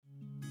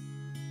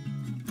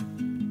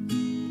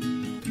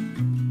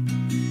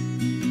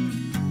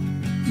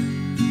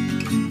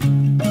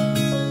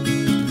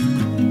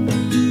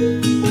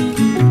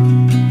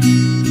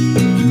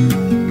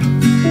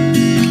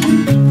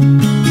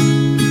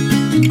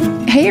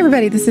Hey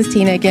everybody, this is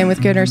Tina again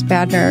with Good Nurse,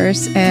 Bad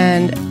Nurse,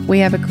 and we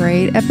have a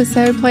great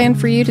episode planned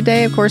for you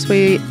today. Of course,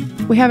 we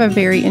have a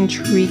very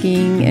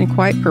intriguing and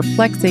quite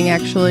perplexing,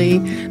 actually,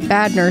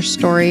 bad nurse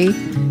story.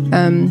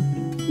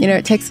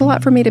 It takes a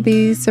lot for me to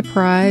be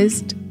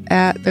surprised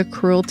at the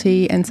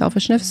cruelty and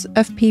selfishness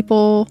of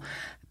people,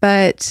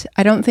 but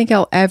I don't think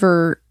I'll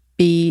ever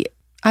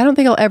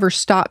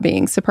stop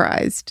being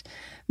surprised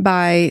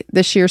by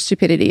the sheer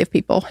stupidity of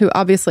people who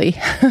obviously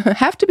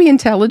have to be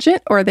intelligent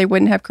or they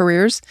wouldn't have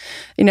careers,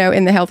 in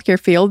the healthcare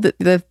field,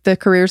 the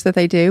careers that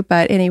they do.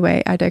 But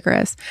anyway, I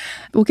digress.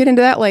 We'll get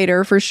into that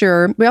later for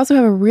sure. We also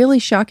have a really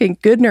shocking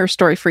good nurse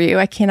story for you.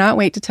 I cannot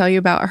wait to tell you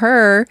about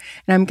her.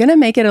 And I'm going to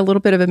make it a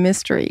little bit of a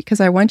mystery because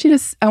I want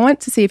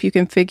to see if you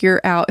can figure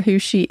out who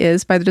she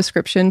is by the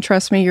description.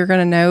 Trust me, you're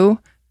going to know.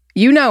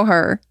 You know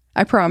her,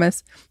 I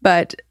promise.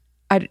 But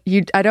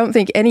I don't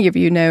think any of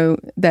you know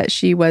that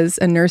she was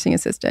a nursing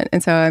assistant.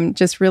 And so I'm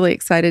just really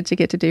excited to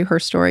get to do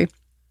her story.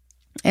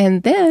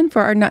 And then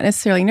for our not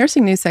necessarily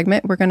nursing news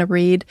segment, we're going to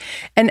read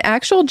an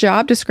actual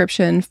job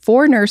description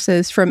for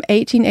nurses from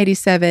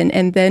 1887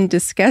 and then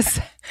discuss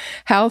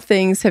how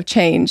things have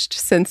changed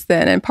since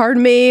then. And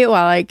pardon me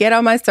while I get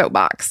on my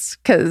soapbox,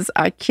 because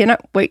I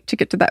cannot wait to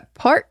get to that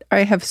part.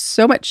 I have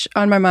so much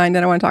on my mind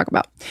that I want to talk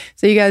about.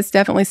 So you guys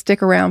definitely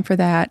stick around for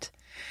that.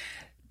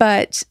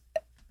 But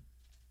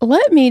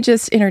let me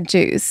just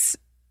introduce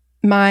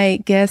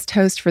my guest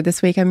host for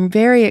this week. I'm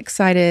very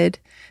excited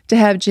to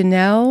have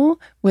Janelle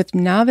with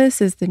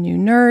Novice as the new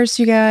nurse.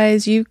 You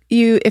guys,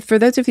 if for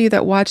those of you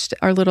that watched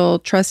our little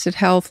Trusted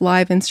Health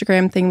live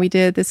Instagram thing we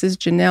did, this is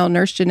Janelle,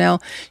 Nurse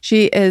Janelle.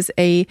 She is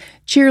a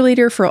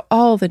cheerleader for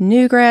all the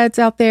new grads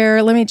out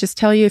there. Let me just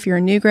tell you, if you're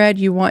a new grad,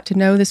 you want to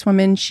know this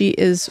woman. She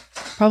is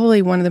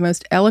probably one of the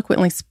most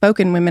eloquently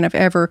spoken women I've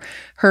ever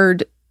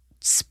heard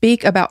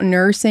speak about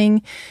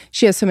nursing.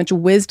 She has so much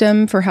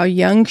wisdom for how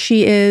young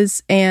she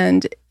is,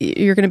 and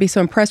you're going to be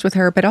so impressed with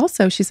her. But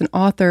also, she's an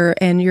author,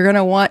 and you're going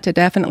to want to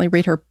definitely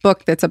read her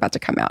book that's about to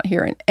come out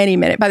here in any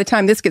minute. By the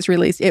time this gets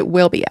released, it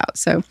will be out.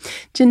 So,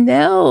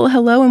 Janelle,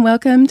 hello and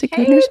welcome to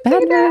Good Nurse,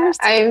 Bad Nurse.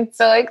 I'm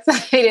so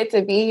excited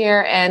to be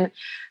here and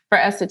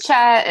for us to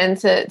chat and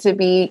to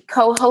be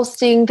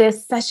co-hosting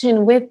this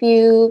session with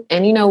you.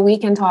 And, we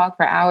can talk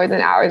for hours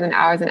and hours and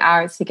hours and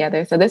hours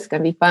together. So this is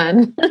going to be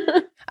fun.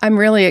 I'm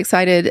really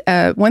excited.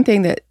 One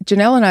thing that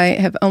Janelle and I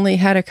have only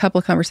had a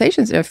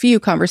few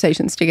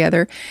conversations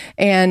together.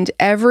 And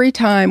every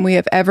time we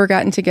have ever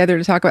gotten together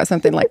to talk about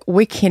something, like,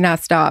 we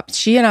cannot stop.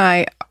 She and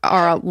I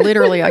are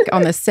literally like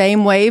on the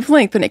same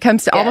wavelength when it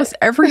comes to almost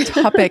every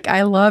topic.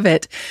 I love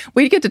it.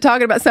 We get to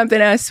talking about something,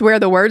 and I swear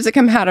the words that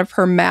come out of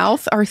her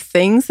mouth are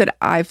things that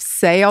I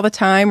say all the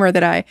time or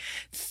that I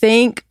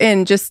think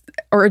just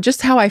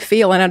how I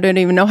feel. And I don't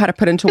even know how to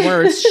put into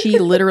words. She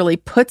literally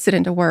puts it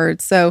into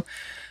words. So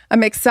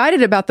I'm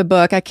excited about the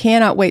book. I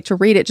cannot wait to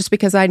read it just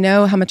because I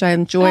know how much I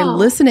enjoy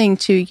listening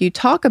to you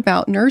talk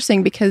about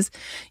nursing, because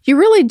you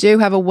really do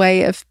have a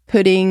way of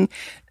putting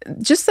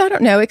just,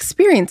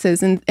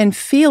 experiences and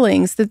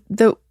feelings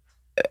that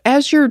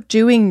as you're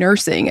doing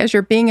nursing, as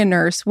you're being a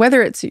nurse,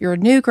 whether it's you're a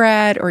new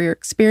grad or you're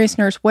experienced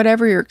nurse,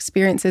 whatever your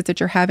experience is that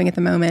you're having at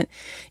the moment,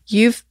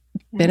 you've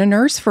been a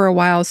nurse for a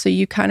while, so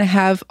you kind of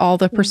have all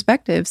the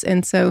perspectives.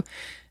 And so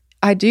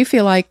I do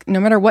feel like no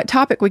matter what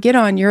topic we get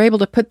on, you're able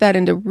to put that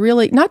into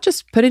really, not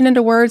just put it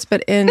into words,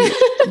 but in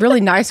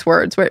really nice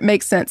words where it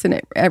makes sense and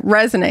it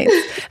resonates.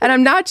 And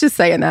I'm not just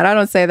saying that. I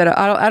don't say that.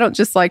 I don't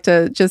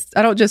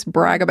just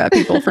brag about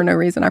people for no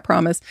reason, I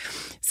promise.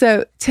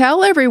 So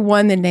tell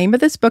everyone the name of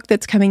this book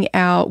that's coming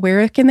out.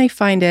 Where can they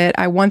find it?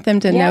 I want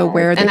them to know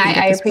where they can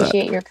get this book. And I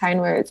appreciate your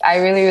kind words. I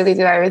really, really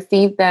do. I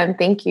received them.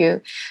 Thank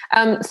you.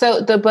 So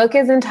the book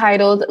is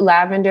entitled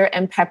Lavender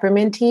and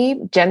Peppermint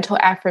Tea, Gentle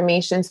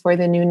Affirmations for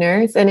the New Nurse.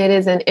 And it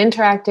is an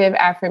interactive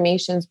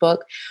affirmations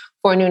book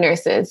for new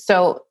nurses.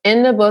 So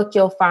in the book,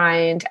 you'll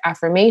find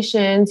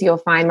affirmations, you'll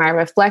find my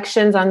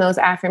reflections on those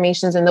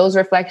affirmations. And those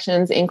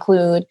reflections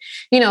include,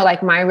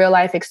 like my real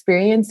life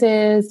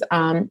experiences,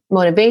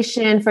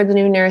 motivation for the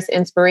new nurse,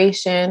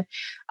 inspiration.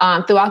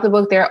 Throughout the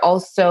book, there are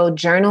also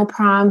journal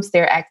prompts,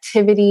 there are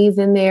activities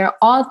in there,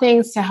 all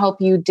things to help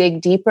you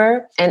dig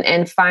deeper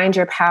and find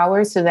your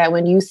power so that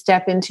when you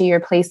step into your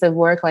place of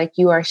work, like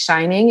you are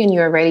shining and you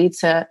are ready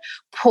to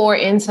pour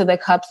into the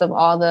cups of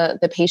all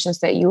the patients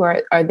that you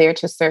are there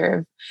to serve.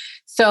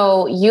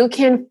 So you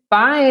can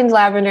find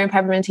Lavender and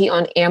Peppermint Tea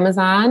on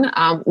Amazon.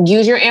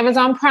 Use your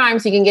Amazon Prime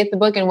so you can get the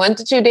book in 1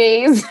 to 2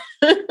 days.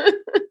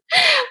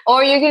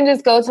 Or you can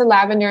just go to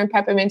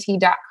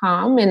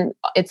lavenderandpepperminttea.com and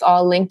it's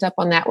all linked up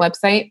on that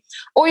website.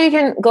 Or you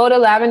can go to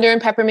Lavender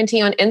and Peppermint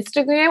Tea on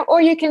Instagram, or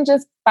you can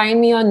just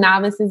find me on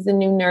Novice is the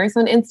New Nurse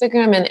on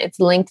Instagram and it's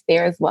linked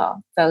there as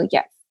well. So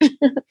yes,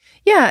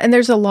 Yeah, and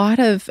there's a lot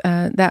of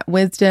that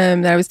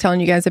wisdom that I was telling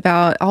you guys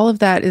about. All of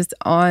that is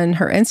on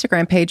her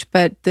Instagram page,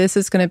 but this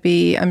is going to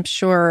be, I'm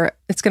sure,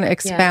 it's going to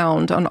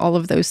expound on all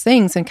of those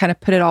things and kind of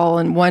put it all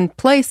in one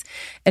place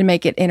and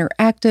make it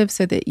interactive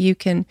so that you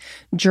can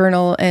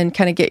journal and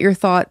kind of get your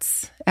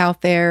thoughts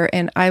out there.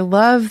 And I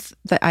love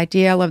the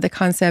idea, I love the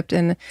concept,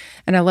 and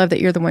I love that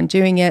you're the one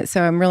doing it.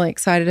 So I'm really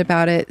excited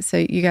about it. So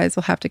you guys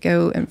will have to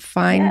go and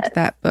find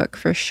that book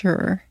for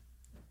sure.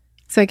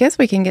 So I guess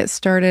we can get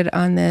started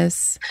on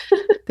this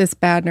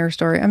bad nurse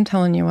story. I'm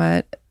telling you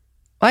what,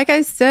 like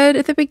I said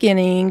at the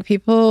beginning,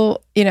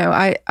 people,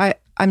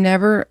 I'm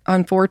never,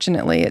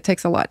 unfortunately, it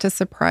takes a lot to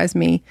surprise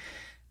me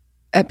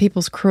at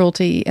people's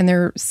cruelty and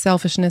their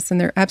selfishness and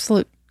their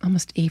absolute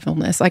almost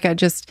evilness. Like I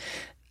just,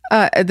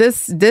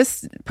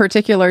 this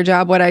particular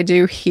job, what I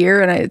do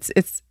here, and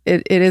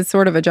it is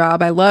sort of a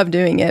job. I love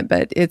doing it,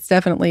 but it's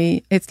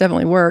definitely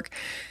work.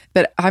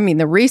 But I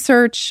mean,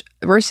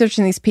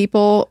 researching these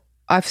people,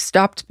 I've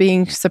stopped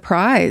being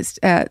surprised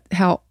at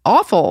how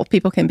awful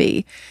people can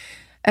be.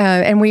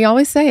 And we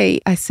always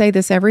say, I say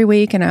this every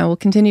week and I will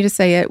continue to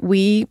say it,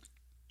 we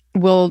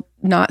will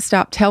not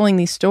stop telling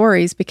these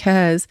stories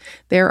because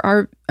there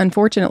are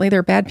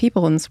bad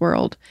people in this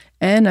world.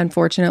 And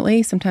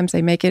unfortunately, sometimes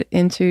they make it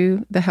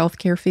into the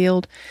healthcare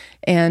field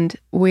and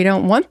we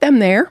don't want them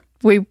there.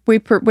 We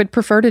would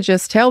prefer to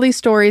just tell these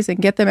stories and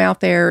get them out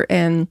there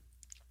and,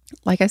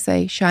 like I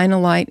say, shine a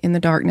light in the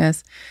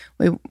darkness.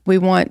 We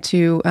want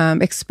to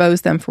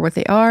expose them for what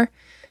they are.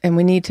 And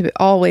we need to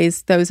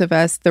always, those of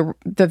us, the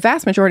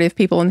vast majority of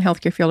people in the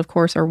healthcare field, of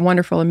course, are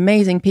wonderful,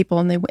 amazing people.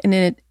 And they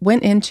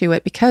went into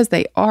it because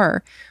they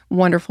are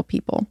wonderful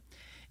people.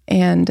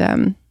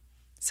 And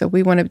so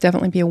we want to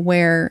definitely be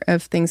aware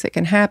of things that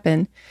can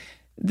happen.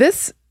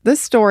 This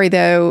story,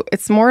 though,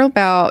 it's more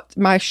about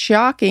my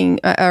shocking,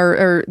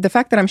 or the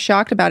fact that I'm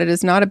shocked about it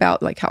is not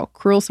about like how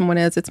cruel someone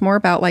is. It's more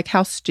about like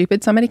how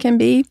stupid somebody can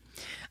be.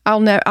 I'll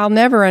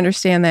never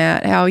understand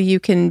that, how you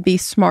can be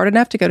smart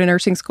enough to go to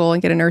nursing school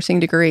and get a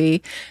nursing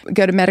degree,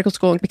 go to medical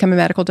school and become a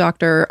medical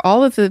doctor,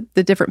 all of the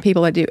different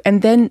people that do,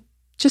 and then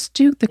just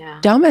do the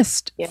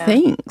dumbest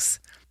things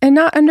and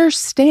not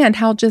understand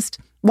how just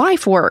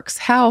life works,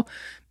 how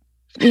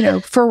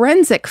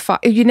forensic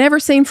you never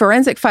seen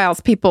Forensic Files,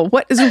 people.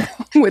 What is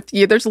wrong with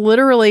you? There's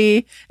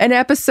literally an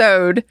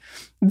episode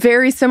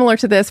very similar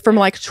to this from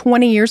like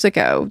 20 years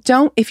ago.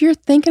 If you're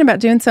thinking about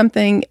doing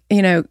something,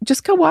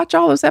 just go watch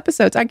all those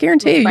episodes. I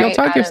guarantee you'll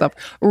talk yourself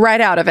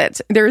right out of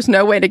it. There's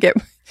no way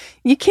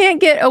you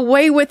can't get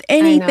away with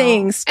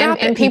anything. Stop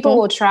it, and people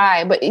will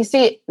try. But you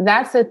see,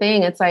 that's the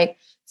thing. It's like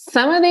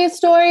some of these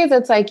stories,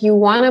 it's like you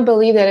want to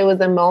believe that it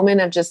was a moment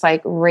of just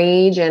like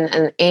rage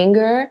and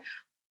anger.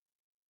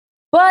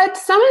 But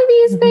some of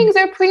these things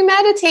are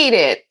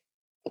premeditated.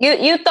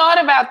 You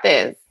thought about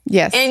this.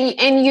 Yes.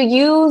 And you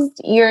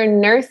used your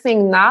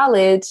nursing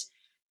knowledge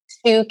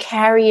to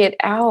carry it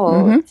out.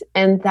 Mm-hmm.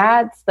 And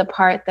that's the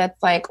part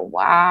that's like,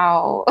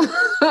 wow.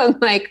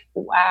 Like,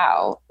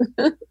 wow.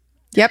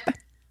 Yep.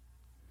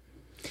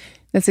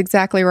 That's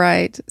exactly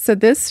right. So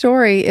this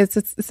story it's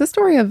a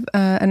story of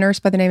a nurse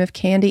by the name of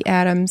Candy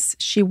Adams.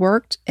 She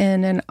worked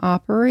in an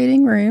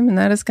operating room, and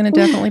that is going to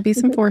definitely be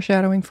some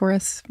foreshadowing for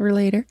us for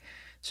later.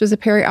 She was a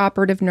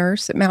perioperative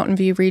nurse at Mountain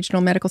View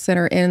Regional Medical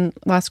Center in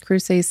Las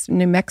Cruces,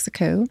 New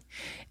Mexico.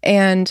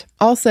 And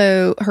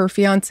also her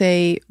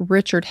fiance,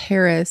 Richard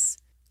Harris.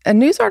 One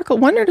news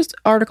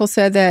article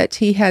said that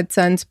he had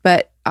sons,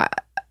 but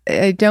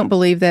I don't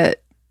believe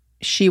that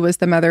she was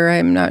the mother.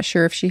 I'm not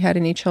sure if she had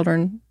any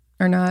children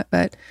or not,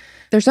 but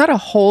there's not a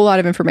whole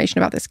lot of information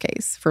about this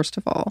case, first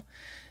of all.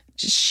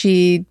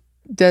 She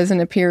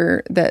doesn't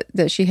appear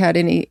that she had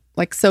any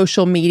like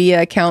social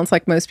media accounts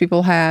like most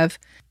people have,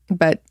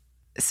 but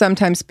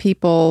sometimes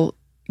people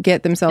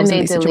get themselves in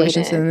these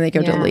situations and then they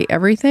go delete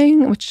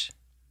everything, which,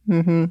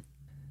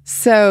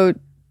 So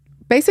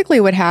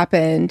basically what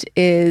happened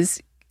is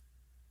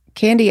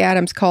Candy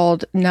Adams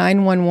called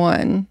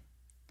 911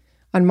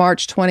 on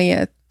March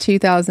 20th,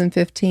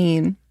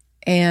 2015.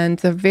 And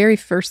the very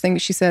first thing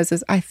that she says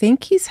is, I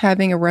think he's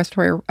having a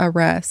respiratory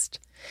arrest.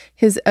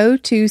 His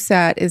O2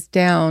 sat is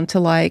down to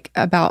like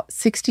about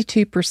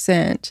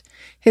 62%.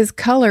 His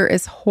color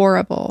is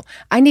horrible.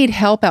 I need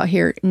help out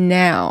here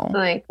now.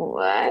 Like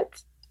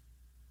what?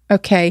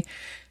 Okay.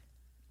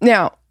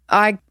 Now,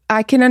 I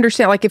can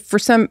understand, like if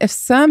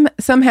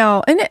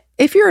somehow, and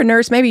if you're a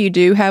nurse, maybe you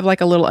do have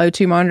like a little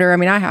O2 monitor. I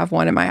mean, I have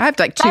one I have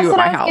like two at my house. That's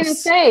what I was going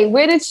to say.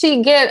 Where did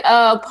she get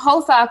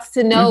pulse ox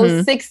to know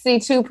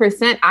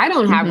 62%? I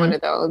don't have one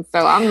of those.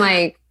 So I'm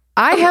like,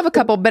 I have a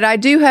couple, but I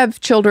do have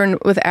children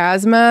with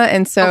asthma.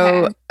 And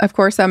so, of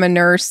course, I'm a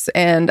nurse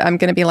and I'm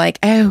going to be like,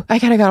 oh, I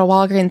got to go to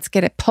Walgreens,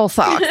 get a pulse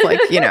ox, like,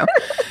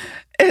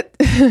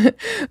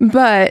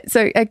 But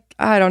so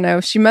I don't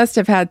know. She must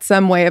have had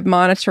some way of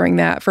monitoring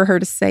that for her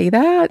to say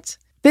that.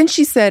 Then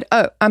she said,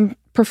 oh, I'm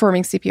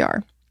performing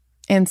CPR.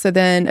 And so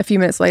then a few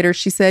minutes later,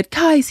 she said,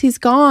 guys, he's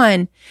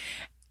gone.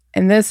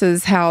 And this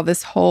is how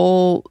this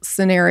whole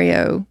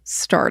scenario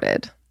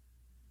started.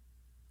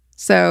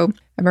 So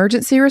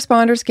emergency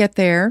responders get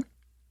there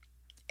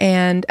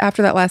And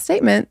after that last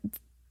statement,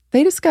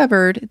 they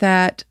discovered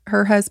that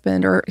her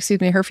husband, or excuse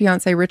me, her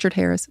fiance, Richard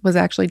Harris, was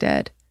actually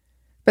dead.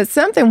 But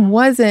something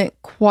wasn't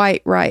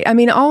quite right. I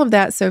mean, all of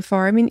that so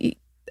far. I mean,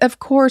 of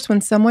course, when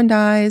someone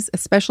dies,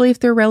 especially if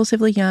they're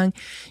relatively young,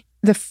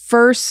 the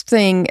first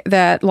thing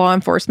that law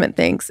enforcement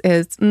thinks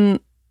is,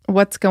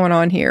 what's going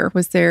on here?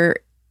 Was this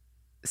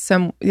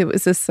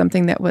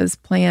something that was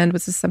planned?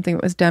 Was this something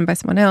that was done by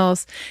someone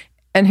else?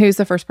 And who's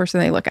the first person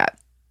they look at?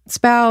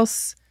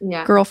 Spouse,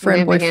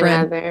 girlfriend,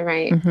 boyfriend. Another,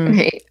 right, mm-hmm.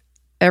 Right.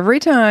 Every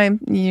time.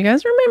 You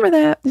guys remember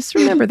that. Just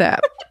remember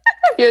that.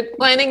 If you're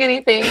planning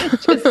anything,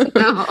 just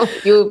know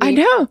you'll be I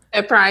know.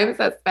 a prime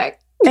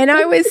suspect. And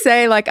I always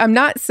say, like, I'm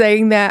not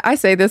saying that. I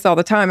say this all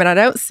the time, and I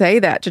don't say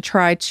that to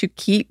try to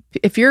keep.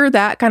 If you're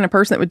that kind of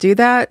person that would do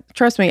that,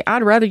 trust me,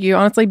 I'd rather you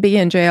honestly be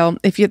in jail.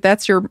 If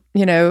that's your,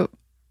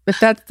 if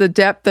that's the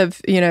depth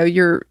of,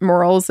 your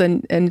morals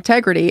and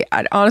integrity,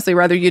 I'd honestly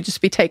rather you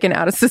just be taken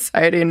out of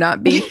society and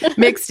not be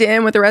mixed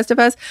in with the rest of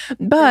us.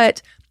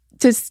 But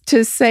to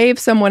save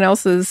someone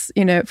else's,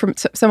 from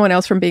someone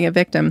else from being a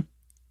victim,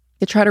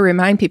 to try to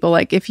remind people,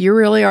 like, if you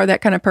really are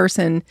that kind of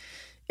person,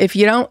 if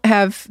you don't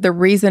have the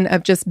reason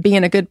of just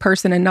being a good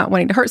person and not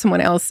wanting to hurt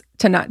someone else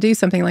to not do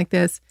something like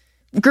this,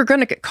 you're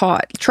going to get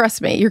caught.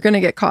 Trust me, you're going to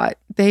get caught.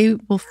 They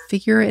will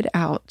figure it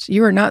out.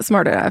 You are not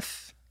smart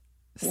enough.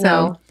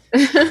 So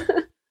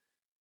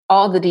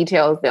all the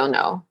details they'll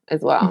know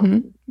as well.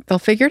 Mm-hmm. They'll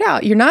figure it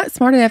out. You're not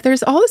smart enough.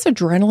 There's all this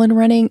adrenaline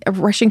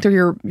rushing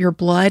through your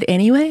blood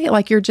anyway.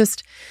 Like, you're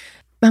just,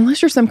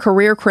 unless you're some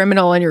career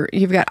criminal and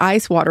you've got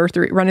ice water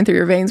running through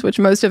your veins, which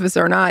most of us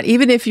are not.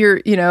 Even if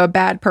you're, a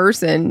bad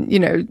person,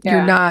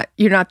 you're not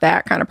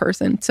that kind of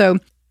person. So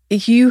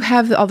if you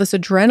have all this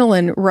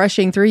adrenaline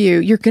rushing through you,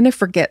 you're going to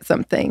forget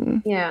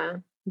something. Yeah.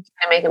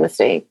 I make a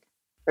mistake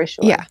for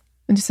sure. Yeah.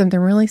 And do something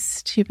really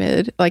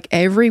stupid. Like,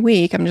 every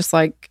week, I'm just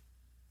like,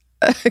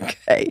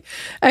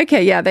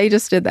 okay, yeah, they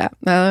just did that.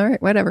 All right,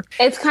 whatever.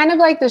 It's kind of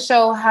like the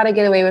show How to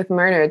Get Away with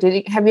Murder.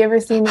 Have you ever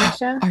seen that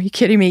show? Are you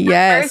kidding me?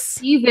 Yes. First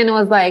season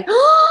was like,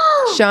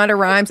 Shonda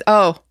Rhimes.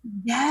 Oh,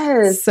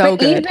 yes, so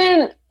but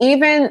good.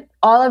 Even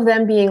all of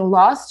them being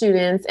law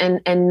students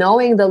and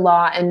knowing the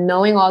law and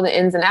knowing all the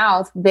ins and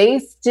outs, they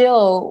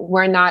still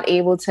were not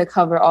able to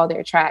cover all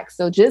their tracks.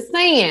 So just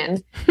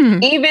saying,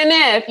 even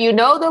if you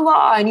know the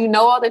law and you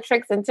know all the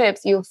tricks and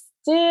tips, you'll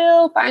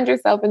still find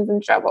yourself in some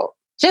trouble.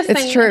 Just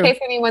saying, in case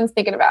anyone's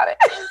thinking about it.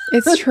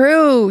 It's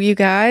true, you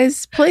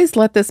guys. Please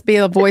let this be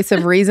a voice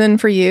of reason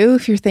for you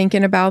if you're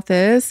thinking about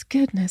this.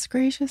 Goodness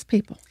gracious,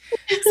 people.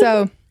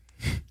 So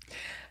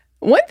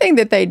one thing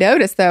that they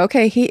noticed, though,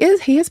 okay, he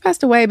has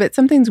passed away, but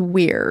something's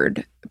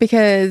weird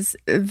because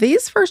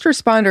these first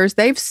responders,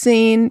 they've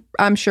seen,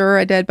 I'm sure,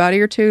 a dead body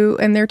or two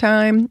in their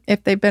time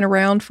if they've been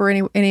around for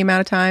any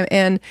amount of time.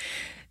 And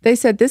they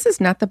said, this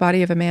is not the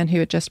body of a man who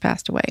had just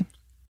passed away.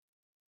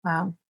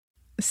 Wow.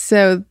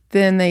 So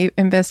then they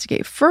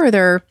investigate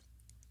further,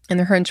 and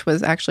their hunch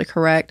was actually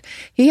correct.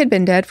 He had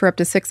been dead for up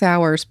to 6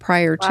 hours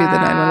prior to the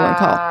 911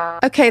 call.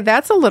 Okay,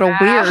 that's a little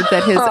weird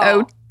that his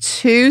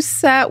O2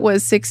 set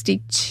was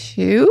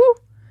 62.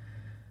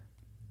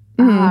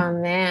 Oh,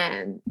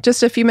 man.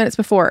 Just a few minutes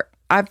before.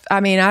 I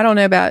don't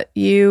know about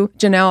you,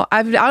 Janelle.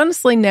 I've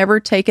honestly never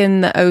taken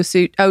the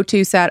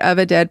O2 sat of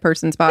a dead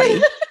person's body.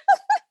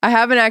 I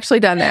haven't actually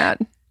done that.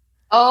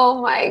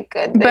 Oh my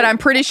goodness. But I'm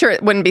pretty sure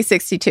it wouldn't be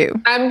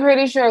 62. I'm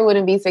pretty sure it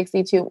wouldn't be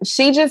 62.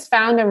 She just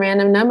found a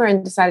random number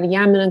and decided,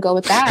 I'm going to go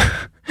with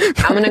that.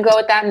 I'm going to go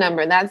with that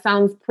number. That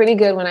sounds pretty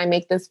good when I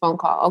make this phone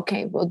call.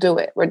 Okay, we'll do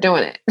it. We're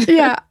doing it.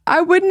 Yeah,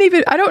 I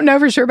don't know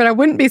for sure, but I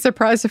wouldn't be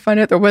surprised to find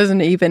out there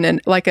wasn't even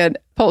a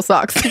pulse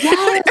ox.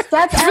 Yes,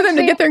 that's for them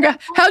to get there and go,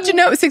 how'd you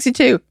know it was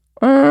 62?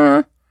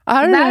 I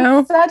don't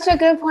know. That's such a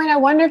good point. I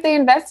wonder if they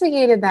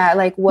investigated that.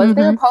 Like, was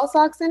there a pulse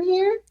ox in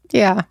here?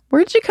 Yeah.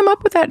 Where did you come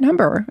up with that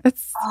number?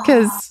 It's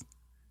because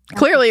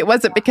clearly it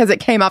wasn't because it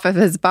came off of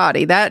his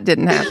body. That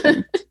didn't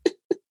happen.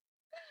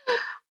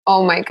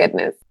 Oh my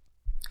goodness.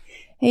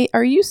 Hey,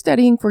 are you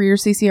studying for your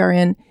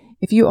CCRN?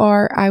 If you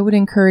are, I would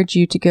encourage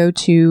you to go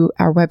to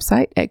our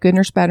website at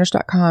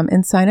goodnursebadnurse.com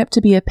and sign up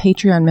to be a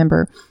Patreon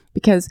member,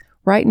 because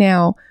right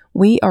now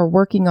we are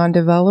working on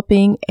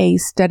developing a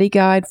study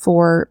guide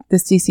for the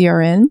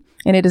CCRN,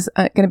 and it is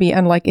going to be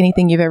unlike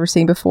anything you've ever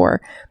seen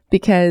before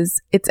because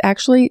it's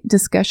actually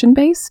discussion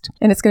based,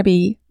 and it's going to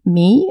be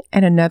me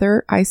and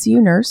another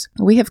ICU nurse.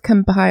 We have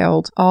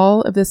compiled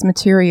all of this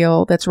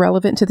material that's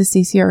relevant to the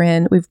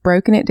CCRN. We've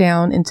broken it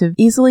down into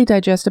easily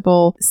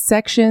digestible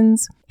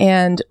sections,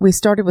 and we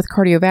started with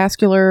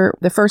cardiovascular.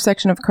 The first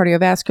section of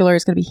cardiovascular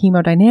is going to be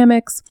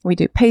hemodynamics. We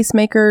do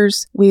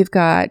pacemakers. We've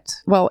got,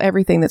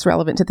 everything that's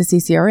relevant to the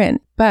CCRN,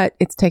 but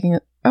it's taking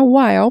a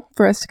while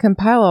for us to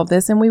compile all of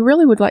this, and we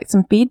really would like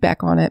some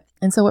feedback on it.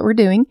 And so what we're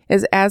doing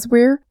is, as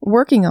we're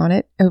working on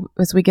it,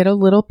 as we get a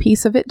little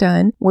piece of it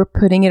done, we're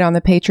putting it on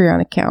the Patreon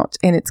account,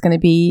 and it's going to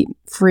be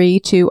free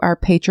to our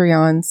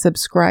Patreon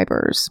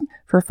subscribers.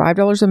 For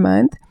 $5 a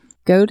month,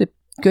 go to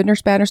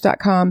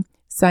goodnursebadnurse.com,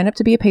 sign up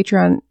to be a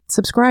Patreon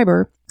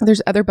subscriber,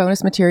 There's other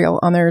bonus material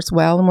on there as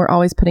well, and we're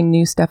always putting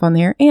new stuff on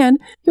there, and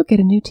you'll get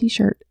a new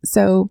t-shirt.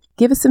 So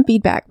give us some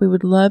feedback. We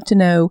would love to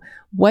know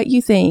what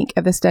you think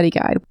of the study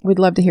guide. We'd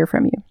love to hear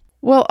from you.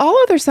 Well, all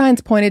other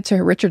signs pointed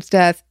to Richard's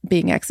death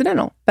being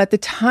accidental, but the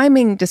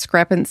timing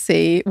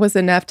discrepancy was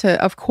enough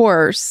to, of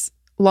course,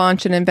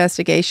 launch an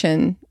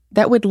investigation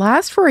that would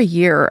last for a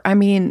year. I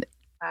mean,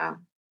 wow.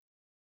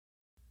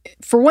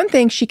 For one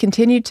thing, she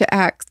continued to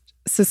act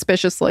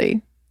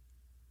suspiciously.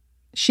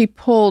 She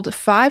pulled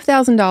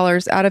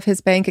 $5,000 out of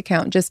his bank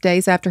account just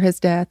days after his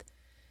death,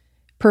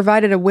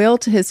 provided a will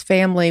to his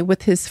family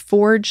with his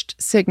forged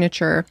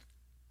signature,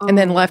 and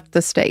then left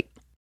the state.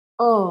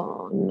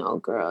 Oh, no,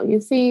 girl.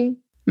 You see?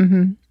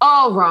 Mm-hmm.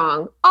 All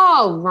wrong.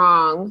 All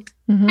wrong.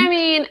 Mm-hmm. I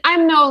mean,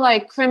 I'm no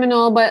like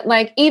criminal, but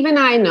like even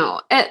I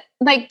know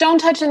like don't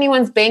touch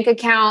anyone's bank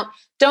account.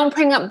 Don't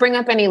bring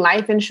up any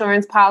life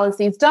insurance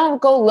policies.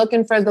 Don't go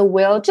looking for the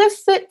will.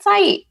 Just sit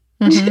tight.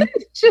 Mm-hmm.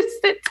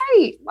 Just sit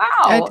tight.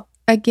 Wow.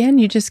 Again,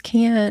 you just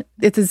can't.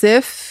 It's as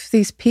if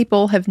these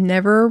people have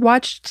never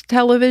watched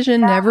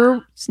television,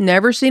 never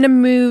seen a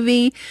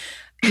movie.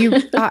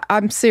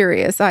 I'm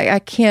serious. I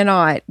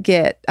cannot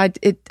get.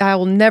 I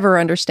will never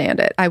understand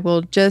it. I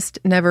will just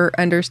never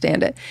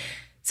understand it.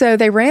 So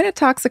they ran a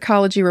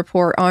toxicology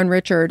report on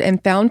Richard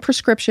and found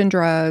prescription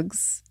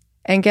drugs.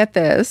 And get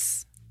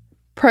this,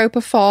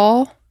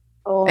 propofol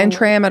and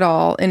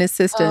tramadol in his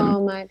system.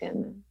 Oh my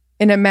goodness!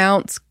 In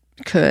amounts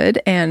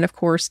could and of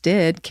course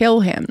did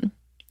kill him.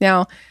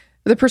 Now,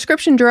 the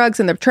prescription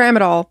drugs and the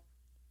tramadol,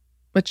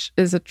 which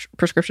is a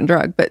prescription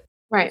drug, but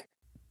right.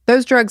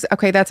 Those drugs,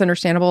 okay, that's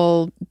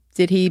understandable.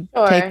 Did he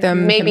take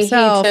them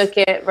himself? Maybe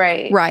he took it,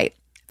 right. Right.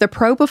 The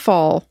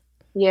propofol,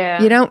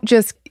 yeah. You don't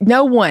just,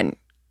 no one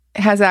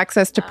has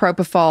access to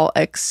propofol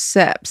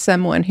except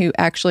someone who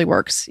actually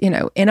works, in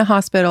a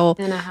hospital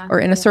or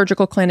in a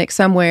surgical clinic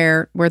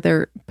somewhere where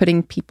they're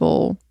putting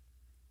people.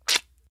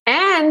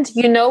 And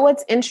you know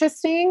what's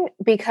interesting?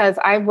 Because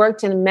I've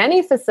worked in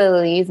many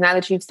facilities, now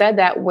that you've said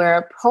that,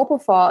 where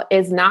propofol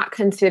is not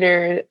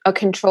considered a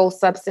controlled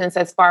substance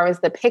as far as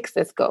the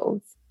Pyxis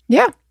goes.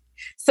 Yeah.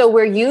 So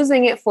we're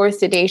using it for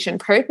sedation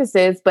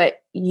purposes,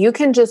 but you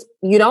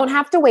don't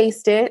have to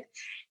waste it.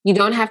 You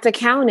don't have to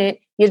count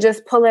it. You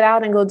just pull it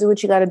out and go do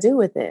what you got to do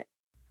with it.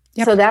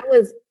 Yep. So that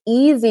was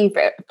easy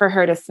for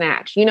her to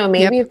snatch.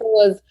 Maybe if it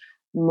was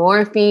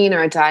morphine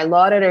or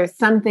Dilaudid or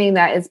something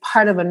that is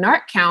part of a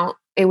narc count,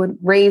 it would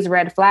raise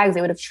red flags.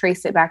 They would have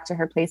traced it back to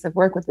her place of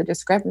work with the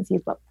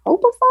discrepancies. But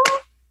propofol?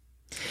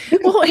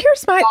 Well,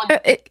 here's my...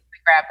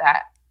 grab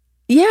that.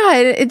 Yeah,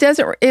 it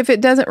doesn't. If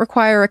it doesn't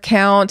require a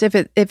count, if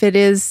it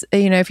is,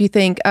 if you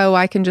think, oh,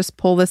 I can just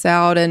pull this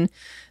out and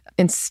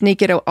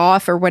sneak it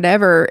off or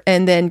whatever,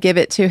 and then give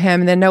it to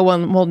him, and then no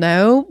one will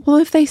know. Well,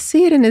 if they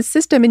see it in his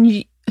system, and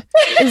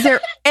is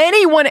there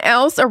anyone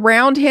else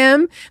around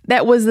him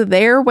that was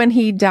there when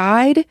he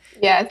died?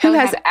 Yeah, who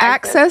has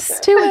access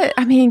to it?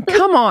 I mean,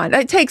 come on!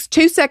 It takes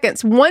 2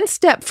 seconds, one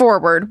step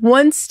forward,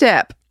 one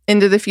step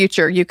into the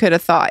future, you could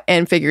have thought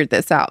and figured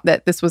this out,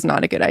 that this was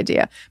not a good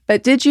idea.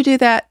 But did you do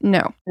that?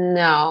 No.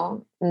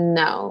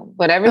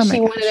 Whatever she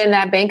wanted in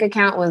that bank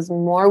account was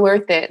more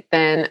worth it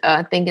than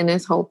thinking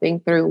this whole thing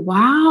through.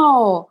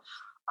 Wow.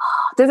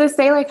 Does it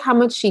say like how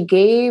much she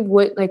gave?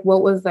 What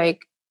was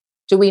like,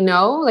 do we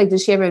know? Like, did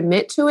she ever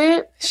admit to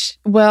it?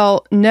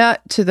 Well,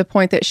 not to the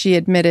point that she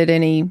admitted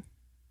any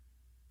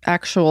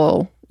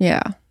actual,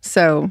 yeah.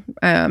 So,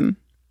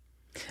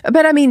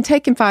 but I mean,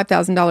 taking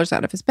 $5,000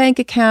 out of his bank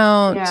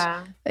account,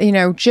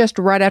 just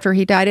right after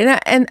he died.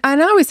 And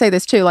I always say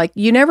this too, like,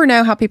 you never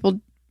know how people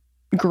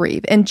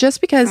grieve. And just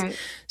because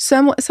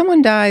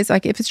someone dies,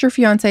 like if it's your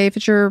fiance, if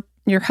it's your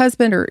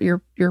husband or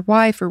your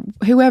wife or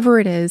whoever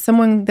it is,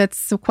 someone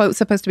that's quote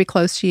supposed to be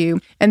close to you,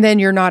 and then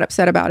you're not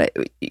upset about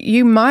it,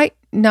 you might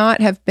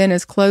not have been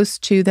as close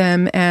to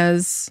them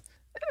as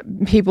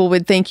people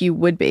would think you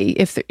would be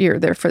if you're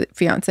their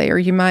fiance, or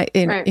you might,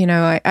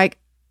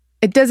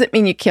 it doesn't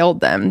mean you killed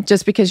them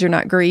just because you're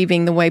not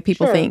grieving the way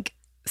people think.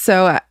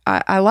 So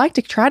I like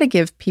to try to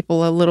give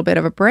people a little bit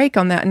of a break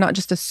on that and not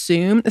just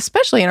assume,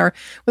 especially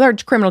with our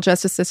criminal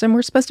justice system,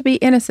 we're supposed to be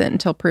innocent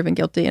until proven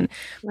guilty. And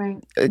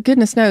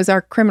goodness knows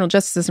our criminal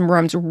justice system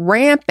runs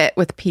rampant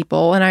with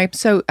people. And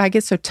I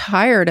get so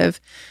tired of,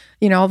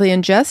 all the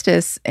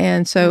injustice.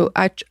 And so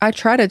I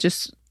try to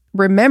just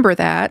remember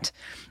that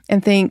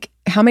and think,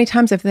 how many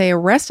times have they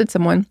arrested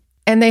someone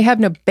and they have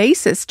no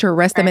basis to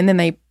arrest them, and then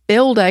they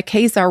build a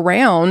case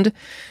around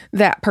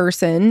that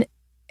person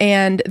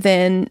and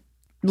then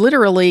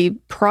literally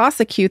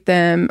prosecute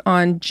them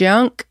on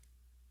junk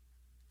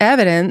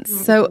evidence.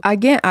 Mm-hmm. So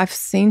again, I've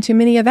seen too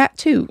many of that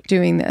too,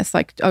 doing this,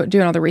 like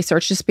doing all the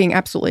research, just being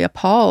absolutely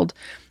appalled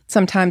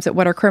sometimes at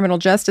what our criminal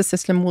justice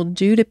system will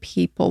do to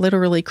people,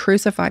 literally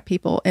crucify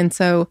people. And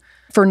so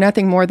for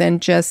nothing more than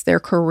just their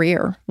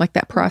career, like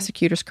that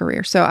prosecutor's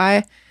career. So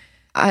I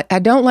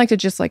don't like to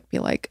just like be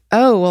like,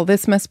 oh, well,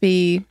 this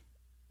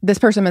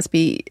person must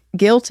be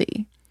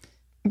guilty,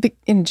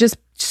 and just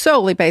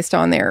solely based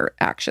on their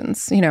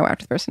actions,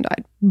 after the person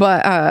died.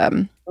 But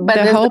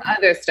there's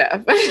other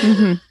stuff.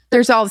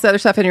 there's all this other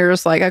stuff, and you're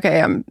just like,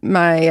 okay, I'm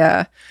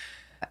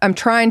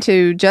trying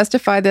to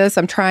justify this.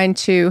 I'm trying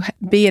to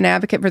be an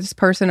advocate for this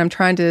person. I'm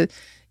trying to,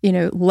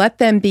 let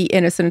them be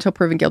innocent until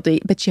proven guilty,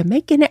 but you're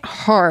making it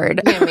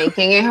hard. You're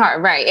making it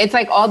hard, right? It's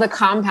like all the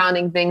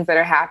compounding things that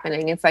are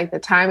happening. It's like the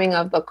timing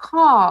of the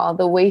call,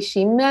 the way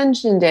she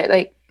mentioned it.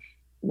 Like,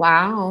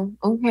 wow,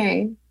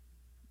 okay.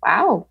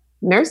 Wow.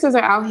 Nurses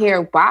are out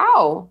here.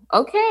 Wow.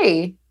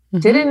 Okay. Mm-hmm.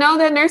 Didn't know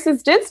that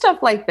nurses did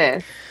stuff like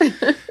this.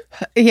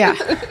 Yeah.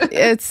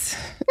 It's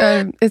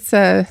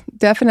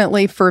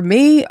definitely for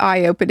me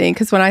eye-opening,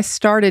 because when I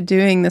started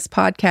doing this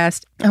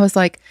podcast, I was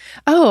like,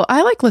 oh,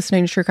 I like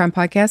listening to true crime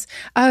podcasts.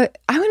 I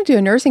want to do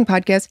a nursing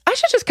podcast. I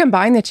should just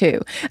combine the two.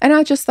 And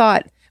I just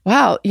thought,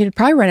 wow, you'd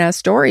probably run out of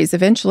stories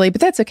eventually,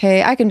 but that's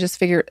okay. I can just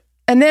figure.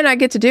 And then I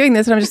get to doing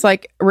this and I'm just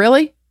like,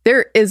 really?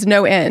 There is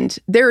no end.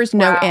 There is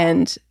no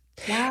end.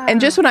 Wow. And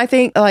just when I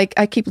think, like,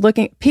 I keep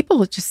looking,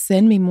 people just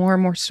send me more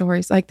and more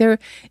stories. Like,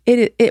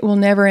 it will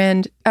never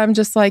end. I'm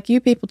just like, you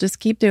people just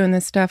keep doing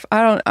this stuff.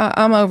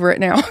 I'm over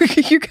it now.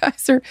 You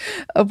guys are,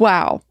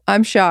 wow.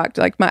 I'm shocked.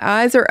 Like, my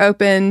eyes are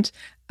opened.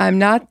 I'm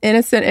not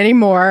innocent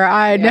anymore.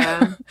 I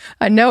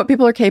know what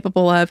people are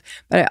capable of.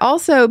 But I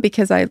also,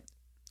 because I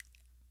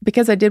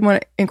did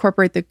want to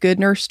incorporate the good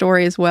nurse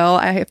story as well,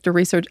 I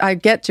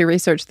get to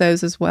research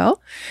those as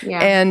well. Yeah.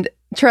 And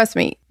trust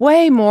me,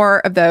 way more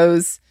of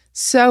those.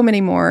 So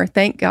many more.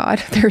 Thank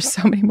God there's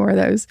so many more of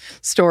those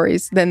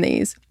stories than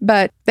these.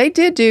 But they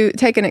did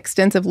take an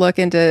extensive look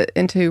into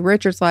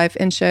Richard's life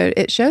and showed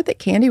that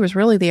Candy was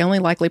really the only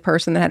likely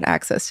person that had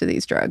access to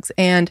these drugs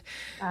and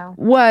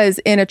was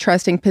in a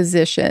trusting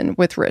position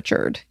with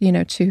Richard,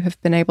 to have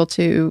been able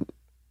to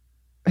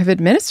have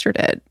administered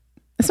it.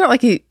 It's not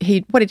like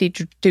he what did he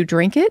do,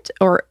 drink it?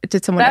 Or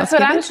did someone else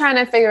That's what I'm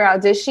trying to figure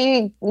out. Did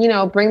she,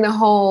 bring the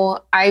whole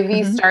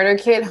IV starter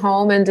kit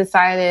home and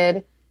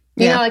decided...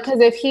 because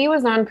if he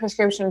was on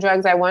prescription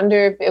drugs, I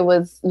wonder if it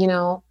was,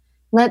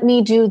 let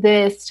me do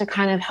this to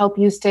kind of help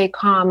you stay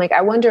calm. Like,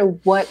 I wonder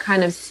what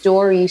kind of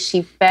story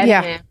she fed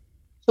him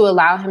to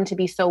allow him to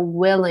be so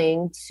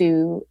willing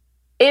to,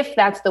 if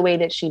that's the way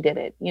that she did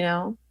it,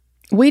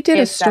 We did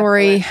a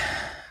story.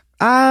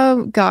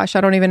 Oh, gosh, I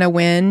don't even know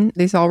when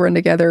these all run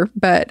together,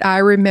 but I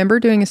remember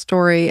doing a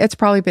story. It's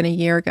probably been a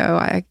year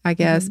ago, I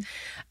guess,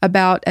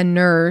 about a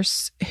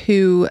nurse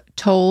who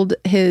told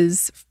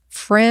his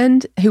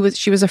friend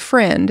she was a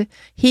friend.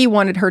 He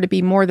wanted her to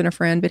be more than a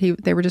friend, but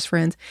they were just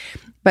friends,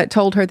 but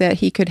told her that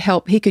he could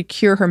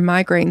cure her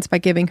migraines by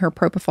giving her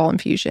propofol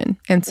infusion.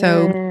 And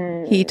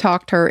so he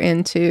talked her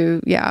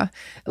into,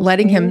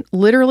 letting him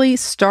literally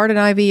start an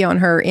IV on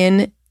her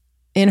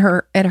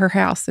at her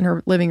house, in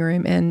her living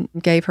room, and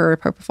gave her a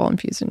propofol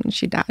infusion, and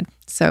she died.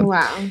 So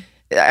wow.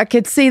 I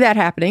could see that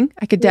happening.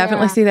 I could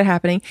definitely see that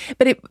happening.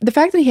 But the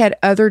fact that he had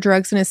other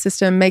drugs in his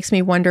system makes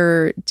me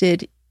wonder,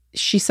 did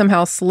she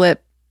somehow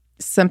slip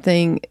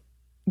something,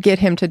 get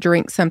him to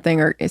drink something,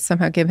 or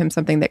somehow give him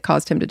something that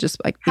caused him to just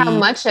how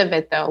much of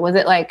it though? Was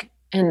it like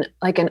an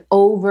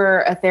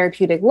over a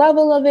therapeutic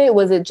level of it?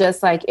 Was it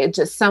just like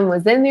some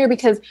was in there?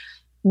 Because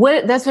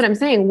that's what I'm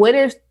saying. What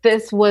if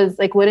this was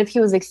like, what if he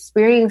was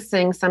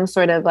experiencing some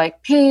sort of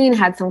like pain,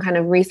 had some kind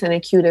of recent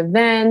acute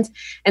event,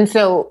 and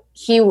so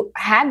he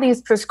had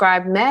these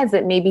prescribed meds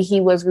that maybe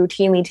he was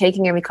routinely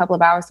taking every couple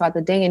of hours throughout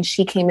the day, and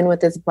she came in with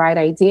this bright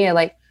idea,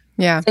 like,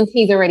 since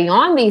he's already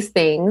on these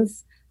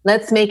things,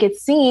 let's make it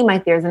seem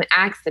like there's an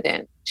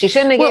accident. She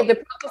shouldn't have gave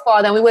the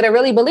propofol. Then we would have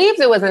really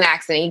believed it was an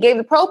accident. You gave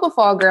the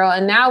propofol, girl,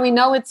 and now we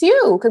know it's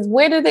you. Because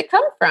where did it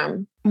come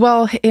from?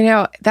 Well,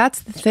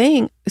 that's the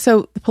thing.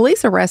 So the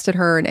police arrested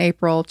her in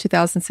April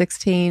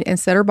 2016 and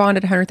set her bond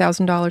at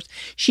 $100,000.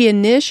 She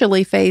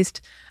initially faced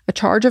a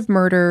charge of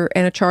murder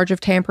and a charge of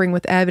tampering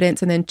with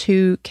evidence, and then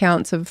 2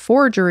 counts of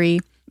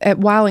forgery.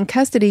 While in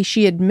custody,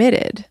 she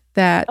admitted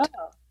that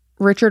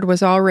Richard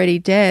was already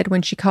dead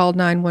when she called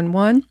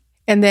 911.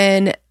 And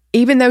then,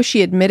 even though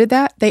she admitted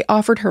that, they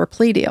offered her a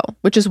plea deal,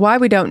 which is why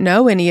we don't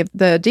know any of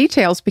the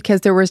details,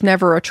 because there was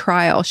never a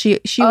trial. She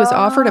was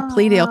offered a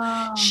plea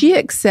deal. She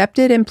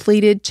accepted and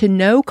pleaded to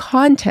no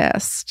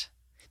contest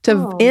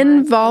to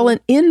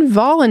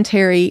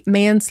involuntary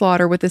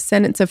manslaughter with a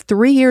sentence of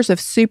 3 years of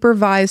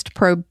supervised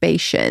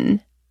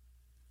probation.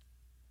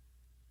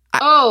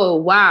 Oh,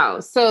 wow.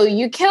 So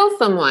you kill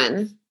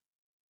someone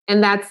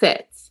and that's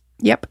it.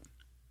 Yep.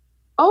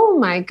 Oh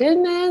my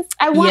goodness.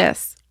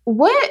 Yes.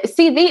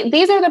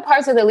 These are the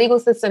parts of the legal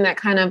system that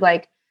kind of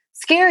like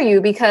scare you,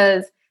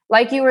 because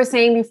like you were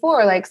saying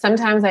before, like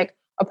sometimes like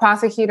a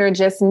prosecutor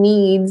just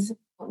needs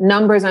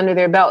numbers under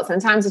their belt.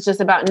 Sometimes it's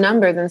just about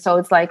numbers. And so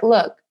it's like,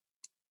 look,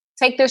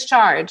 take this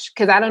charge,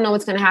 because I don't know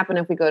what's going to happen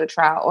if we go to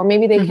trial. Or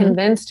maybe they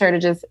convinced her to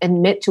just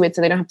admit to it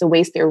so they don't have to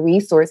waste their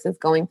resources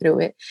going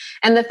through it.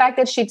 And the fact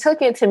that she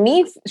took it, to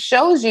me,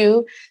 shows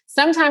you,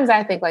 sometimes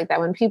I think like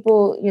that when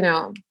people,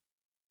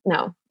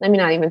 no, let me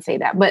not even say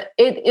that. But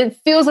it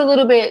feels a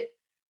little bit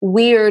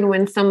weird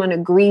when someone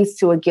agrees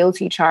to a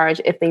guilty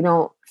charge if they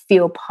don't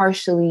feel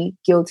partially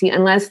guilty,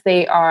 unless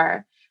they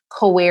are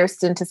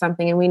coerced into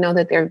something. And we know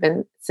that there have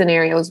been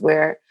scenarios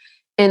where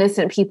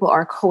innocent people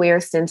are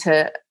coerced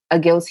into a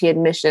guilty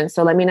admission.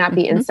 So let me not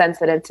be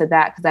insensitive to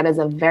that, because that is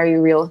a very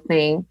real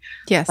thing.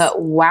 Yes.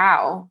 But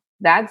wow,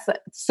 that's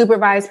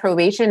supervised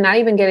probation, not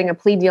even getting a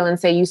plea deal and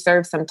say you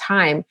serve some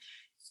time.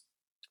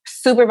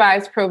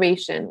 Supervised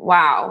probation.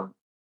 Wow.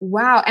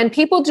 Wow. And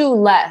people do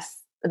less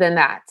than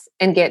that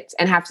and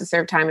have to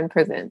serve time in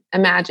prison.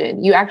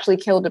 Imagine you actually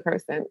killed a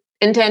person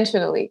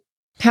intentionally.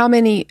 How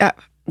many,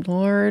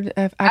 Lord,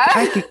 I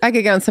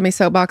could go on so many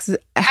soapboxes.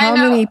 How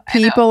many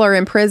people are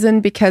in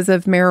prison because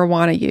of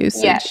marijuana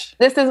usage? Yes,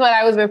 this is what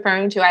I was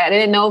referring to. I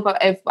didn't know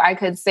if I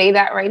could say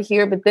that right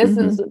here, but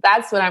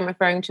that's what I'm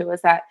referring to,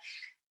 is that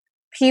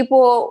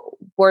people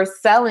were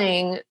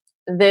selling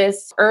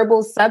this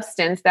herbal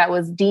substance that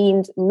was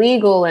deemed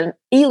legal and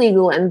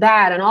illegal and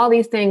bad and all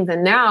these things.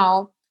 And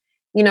now,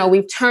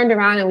 we've turned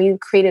around and we've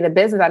created a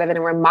business out of it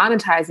and we're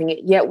monetizing it.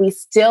 Yet we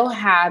still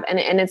have, and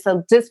it's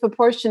a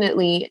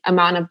disproportionately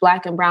amount of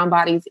Black and brown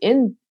bodies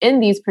in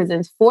these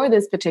prisons for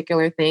this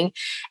particular thing.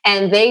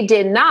 And they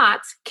did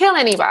not kill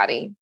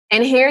anybody.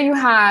 And here you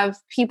have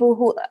people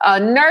who, a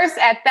nurse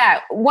at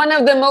that, one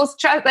of the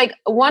most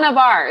one of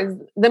ours,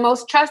 the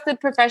most trusted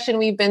profession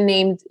we've been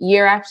named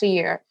year after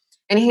year.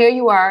 And here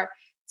you are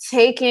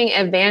taking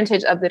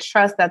advantage of the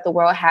trust that the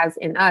world has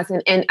in us.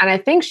 And I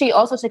think she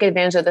also took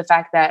advantage of the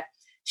fact that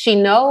she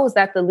knows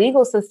that the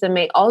legal system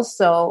may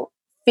also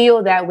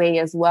feel that way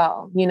as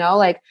well.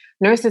 Like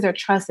nurses are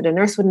trusted. A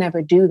nurse would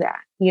never do that,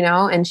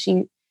 and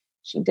she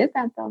did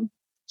that though.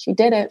 She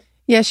did it.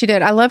 Yeah, she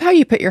did. I love how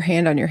you put your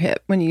hand on your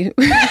hip when you...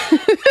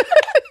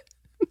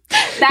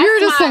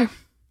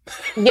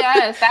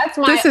 Yes, that's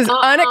my... This is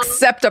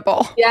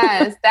unacceptable.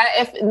 Yes,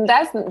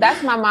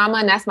 that's my mama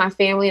and that's my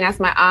family and that's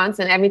my aunts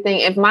and everything.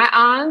 If my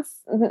aunts,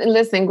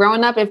 listen,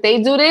 growing up, if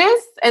they do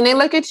this and they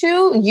look at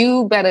you,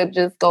 you better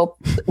just go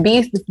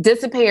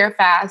disappear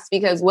fast,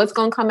 because what's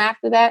going to come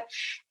after that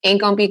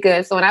ain't going to be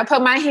good. So when I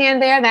put my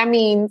hand there, that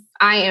means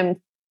I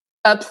am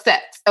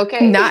upset.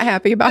 Okay. Not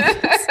happy about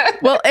this.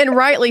 Well, and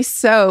rightly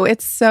so.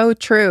 It's so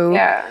true.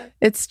 Yeah.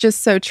 It's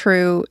just so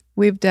true.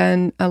 We've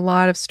done a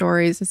lot of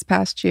stories this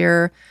past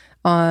year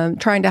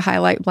trying to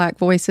highlight Black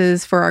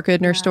voices for our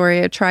Good Nurse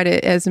Story. I try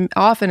to, as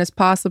often as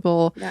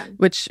possible,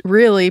 which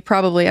really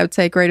probably I would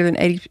say greater than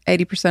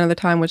 80% of the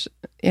time, which,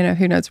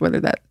 who knows whether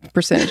that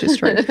percentage is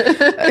true.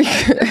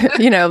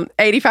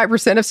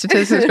 85% of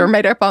statistics are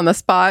made up on the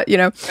spot,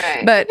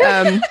 Right. But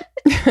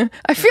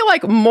I feel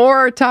like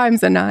more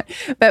times than not,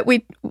 but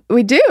we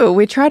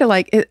try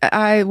to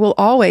I will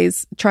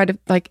always try to,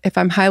 if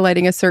I'm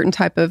highlighting a certain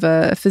type of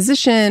a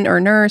physician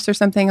or nurse or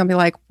something, I'll be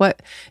like,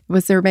 what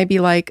was there maybe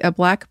a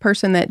Black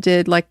person that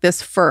did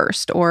this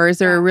first, or is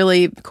there a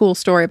really cool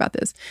story about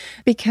this?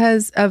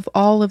 Because of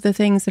all of the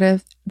things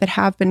that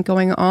have been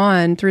going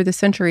on through the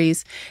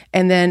centuries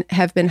and then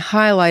have been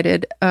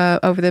highlighted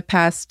over the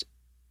past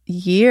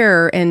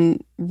year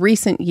and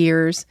recent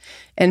years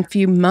and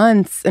few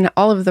months, and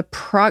all of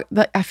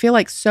I feel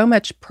like so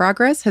much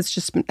progress has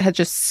just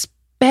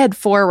sped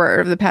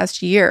forward over the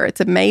past year. It's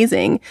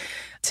amazing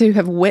to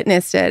have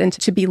witnessed it and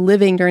to be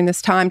living during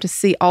this time, to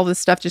see all this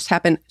stuff just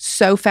happen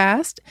so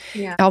fast,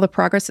 all the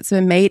progress that's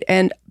been made,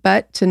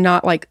 but to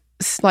not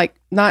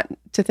not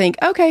to think,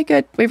 okay,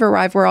 good, we've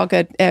arrived, we're all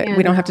good,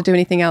 we don't have to do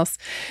anything else.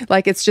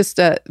 It's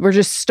just we're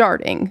just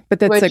starting, but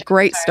that's a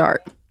great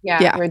start.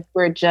 Yeah.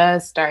 We're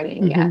just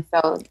starting. Mm-hmm. Yeah.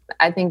 So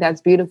I think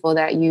that's beautiful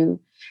that you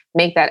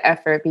make that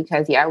effort,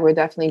 because we're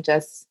definitely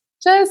just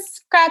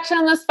scratching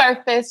on the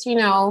surface,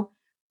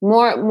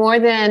 more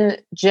than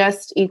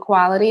just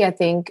equality. I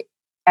think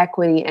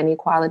equity and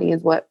equality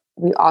is what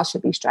we all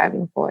should be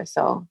striving for.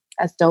 So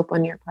that's dope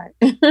on your part.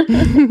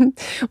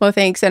 Well,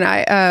 thanks.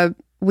 And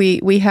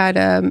we had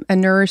a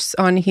nurse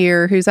on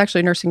here who's actually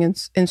a nursing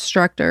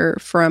instructor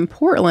from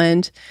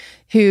Portland,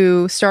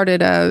 who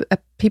started a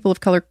People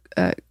of Color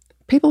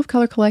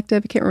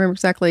Collective. I can't remember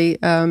exactly.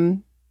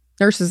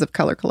 Nurses of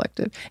Color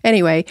Collective.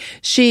 Anyway,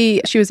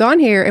 she was on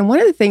here, and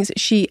one of the things that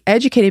she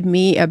educated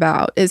me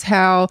about is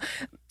how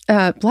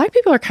Black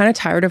people are kind of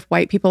tired of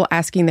white people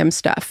asking them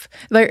stuff.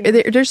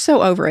 They're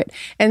so over it,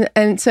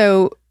 and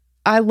so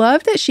I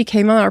love that she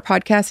came on our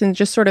podcast and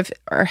just sort of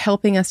are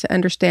helping us to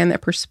understand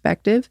that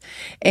perspective.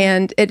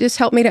 And it just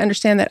helped me to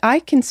understand that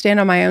I can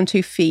stand on my own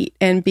 2 feet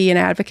and be an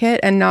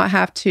advocate and not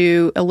have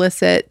to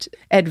elicit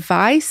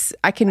advice.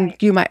 I can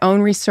do my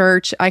own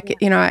research. I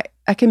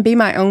can be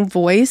my own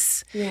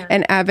voice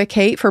and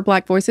advocate for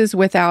Black voices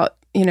without,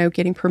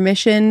 getting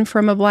permission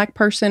from a Black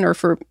person or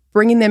for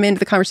bringing them into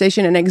the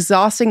conversation and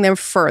exhausting them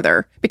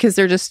further because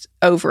they're just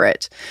over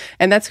it.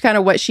 And that's kind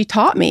of what she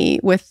taught me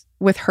with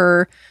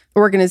her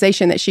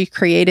organization that she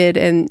created.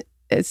 And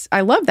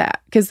I love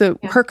that, because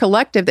her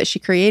collective that she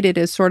created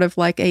is sort of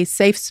like a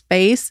safe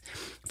space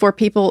for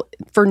people,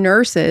 for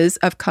nurses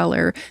of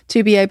color,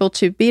 to be able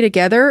to be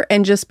together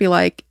and just be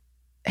like,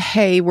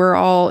 hey, we're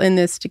all in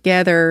this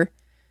together.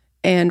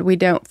 And we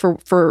don't,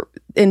 for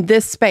in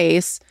this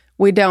space,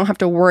 we don't have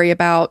to worry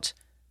about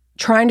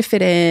trying to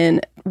fit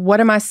in. What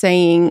am I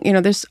saying?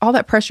 There's all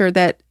that pressure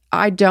that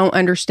I don't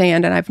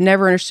understand, and I've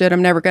never understood.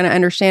 I'm never going to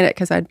understand it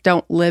because I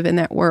don't live in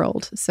that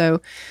world.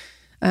 So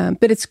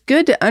But it's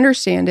good to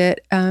understand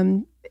it,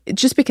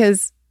 just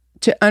because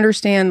to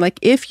understand, like,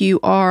 if you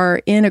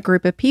are in a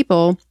group of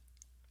people,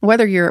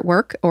 whether you're at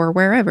work or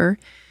wherever,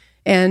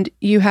 and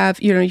you have,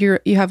 you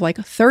have like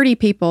 30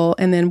 people,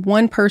 and then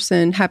one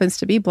person happens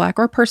to be Black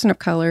or a person of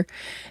color,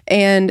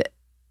 and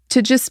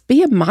to just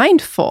be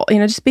mindful,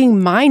 just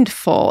being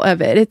mindful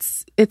of it.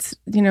 It's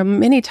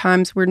many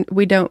times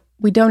we don't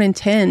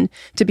intend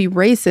to be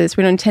racist.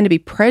 We don't intend to be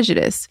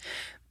prejudiced,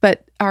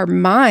 but our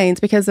minds,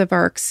 because of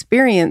our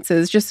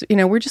experiences, just,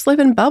 we're just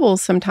living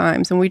bubbles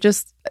sometimes,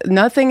 and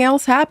nothing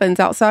else happens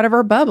outside of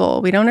our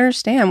bubble. We don't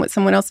understand what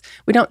someone else,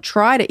 we don't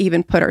try to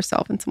even put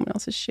ourselves in someone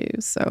else's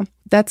shoes. So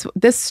that's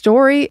this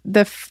story.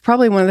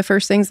 Probably one of the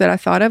first things that I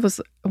thought of was,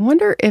 I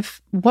wonder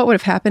what would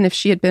have happened if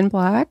she had been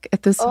Black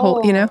at this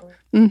whole,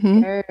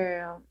 Mm-hmm.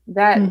 Girl,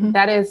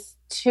 that is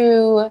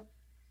too.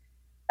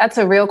 That's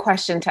a real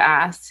question to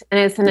ask. And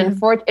it's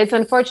it's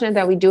unfortunate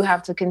that we do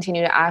have to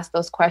continue to ask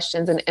those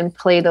questions and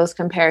play those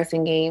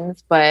comparison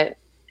games. But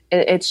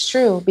it's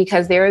true,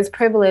 because there is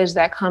privilege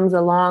that comes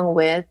along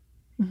with,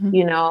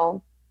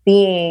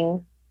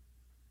 being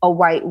a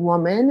white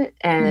woman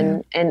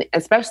and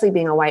especially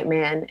being a white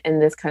man in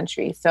this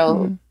country.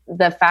 So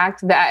the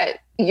fact that,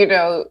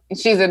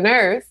 she's a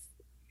nurse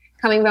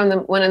coming from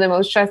one of the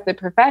most trusted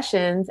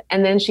professions,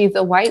 and then she's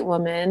a white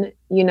woman,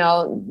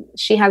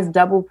 she has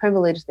double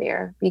privilege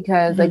there,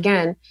 because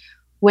again,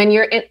 when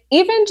you're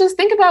even just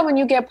think about when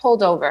you get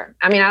pulled over.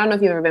 I mean, I don't know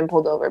if you've ever been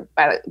pulled over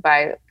by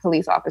a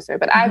police officer,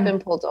 but I've been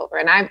pulled over,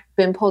 and I've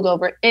been pulled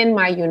over in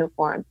my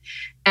uniform.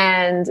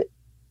 And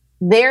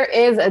there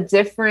is a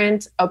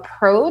different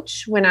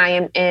approach when I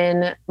am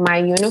in my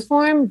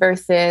uniform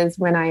versus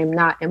when I am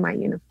not in my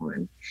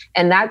uniform.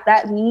 And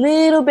that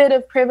little bit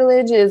of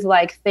privilege is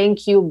like,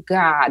 thank you,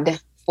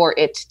 God, for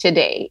it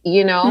today,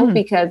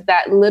 because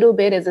that little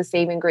bit is a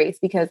saving grace,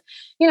 because,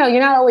 you're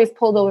not always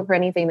pulled over for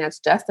anything that's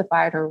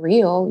justified or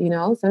real.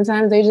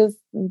 Sometimes they just,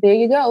 there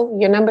you go,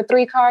 your number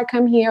 3 car,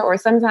 come here. Or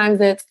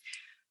sometimes it's,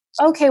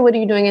 okay, what are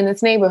you doing in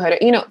this neighborhood?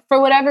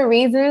 For whatever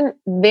reason,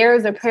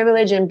 there's a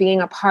privilege in being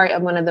a part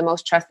of one of the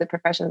most trusted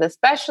professions,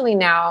 especially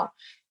now,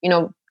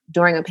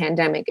 during a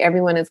pandemic.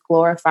 Everyone is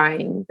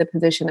glorifying the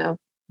position of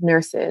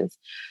nurses.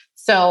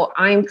 So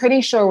I'm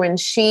pretty sure when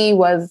she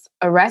was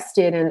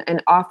arrested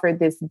and offered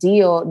this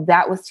deal,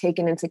 that was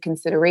taken into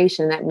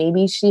consideration, that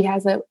maybe she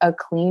has a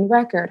clean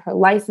record. Her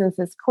license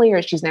is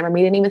clear. She's never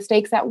made any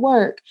mistakes at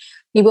work.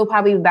 People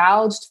probably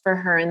vouched for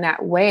her in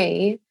that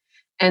way.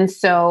 And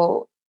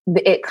so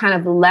it kind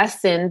of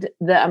lessened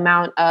the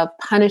amount of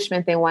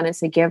punishment they wanted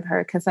to give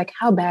her. Because, like,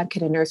 how bad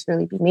could a nurse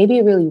really be? Maybe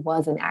it really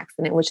was an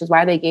accident, which is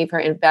why they gave her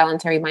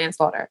involuntary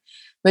manslaughter,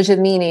 which is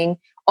meaning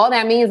all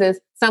that means is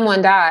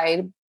someone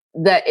died.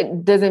 That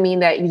it doesn't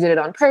mean that you did it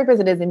on purpose.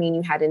 It doesn't mean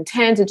you had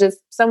intent. It just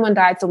someone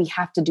died. So we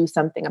have to do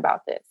something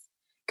about this.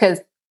 Because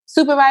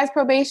supervised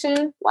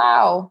probation,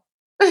 wow.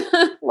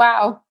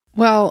 Wow.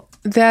 Well,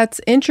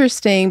 that's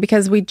interesting,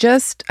 because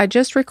I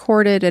just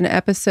recorded an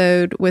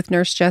episode with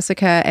Nurse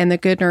Jessica, and the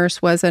good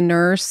nurse was a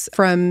nurse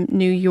from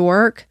New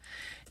York.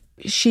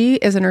 She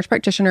is a nurse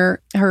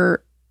practitioner.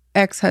 Her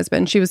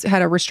ex-husband,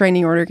 had a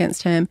restraining order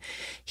against him.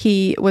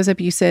 He was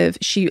abusive.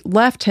 She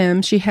left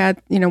him. She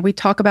had, we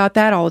talk about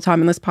that all the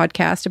time in this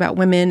podcast about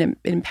women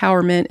and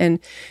empowerment and,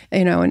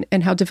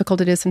 and how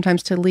difficult it is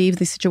sometimes to leave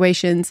these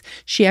situations.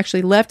 She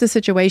actually left the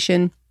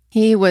situation.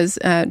 He was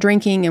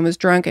drinking and was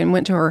drunk and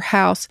went to her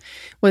house,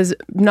 was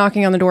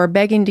knocking on the door,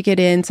 begging to get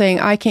in, saying,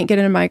 I can't get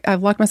into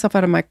I've locked myself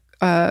out of my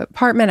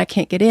apartment. I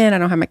can't get in. I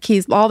don't have my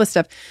keys. All this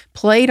stuff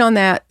played on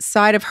that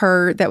side of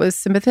her that was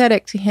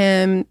sympathetic to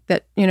him,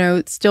 that,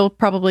 still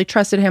probably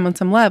trusted him on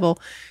some level.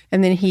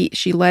 And then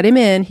she let him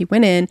in. He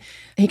went in.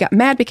 He got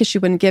mad because she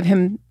wouldn't give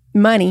him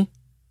money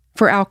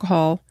for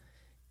alcohol.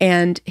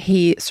 And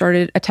he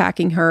started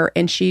attacking her,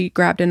 and she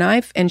grabbed a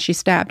knife and she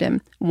stabbed him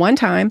one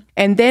time,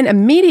 and then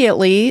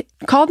immediately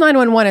called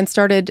 911 and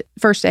started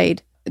first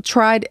aid,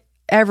 tried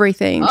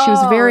everything. She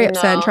was very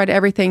upset and tried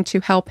everything to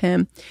help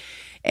him.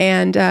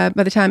 And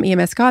by the time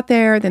EMS got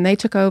there, then they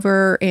took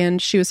over,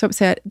 and she was so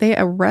upset. They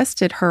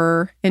arrested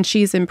her, and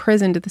she's in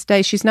prison to this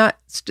day.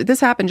 This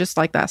happened just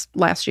like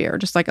last year,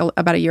 just like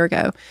about a year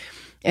ago.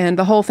 And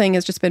the whole thing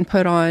has just been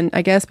put on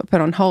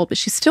hold, but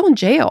she's still in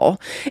jail.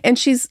 And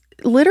she's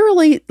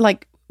literally,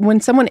 like,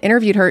 when someone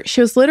interviewed her, she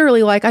was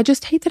literally like, I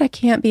just hate that I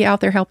can't be out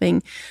there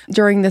helping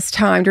during this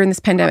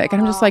pandemic. And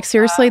I'm just like,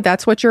 seriously,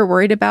 that's what you're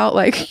worried about?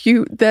 Like,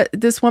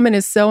 this woman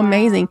is so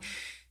amazing.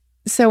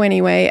 So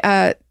anyway,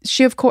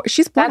 she's Black.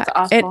 That's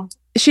awful.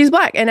 She's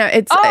Black. And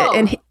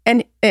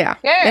yeah.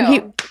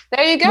 And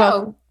there you go.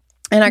 Well,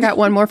 and I got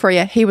one more for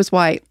you. He was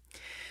white.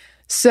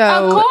 So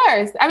of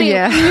course. I mean,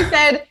 you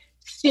said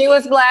she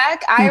was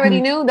Black. I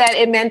already knew that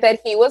it meant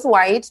that he was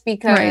white,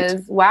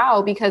 because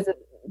because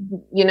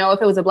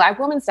if it was a Black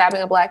woman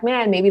stabbing a Black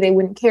man, maybe they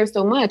wouldn't care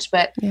so much.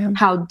 But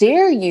how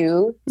dare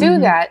you do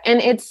that? And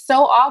it's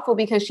so awful,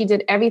 because she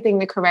did everything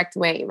the correct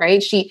way,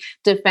 right? She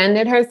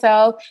defended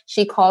herself.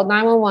 She called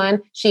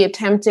 911. She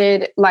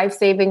attempted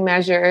life-saving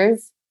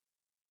measures.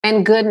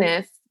 And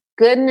goodness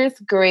goodness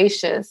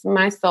gracious,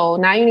 my soul.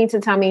 Now you need to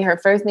tell me her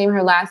first name,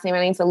 her last name.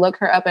 I need to look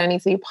her up and I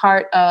need to be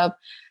part of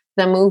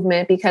the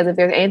movement, because if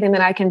there's anything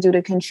that I can do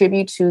to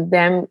contribute to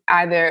them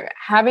either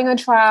having a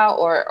trial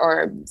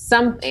or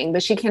something,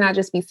 but she cannot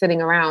just be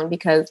sitting around,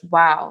 because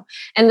wow.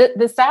 And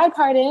the sad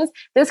part is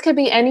this could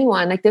be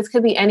anyone. Like, this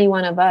could be any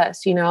one of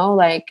us, you know,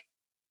 like,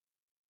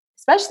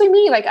 especially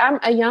me. Like, I'm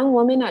a young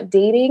woman not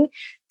dating.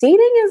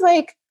 Dating is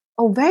like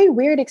a very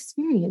weird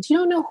experience. You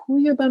don't know who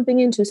you're bumping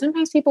into.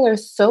 Sometimes people are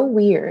so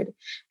weird.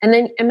 And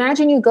then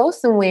imagine you go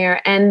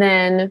somewhere and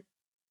then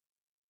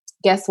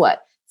guess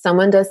what?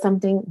 Someone does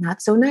something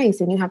not so nice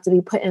and you have to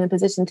be put in a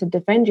position to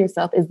defend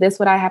yourself. Is this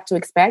what I have to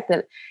expect?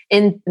 That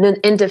in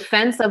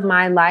defense of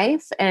my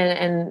life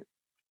and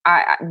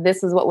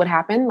this is what would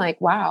happen?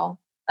 Like, wow,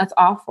 that's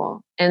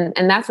awful. And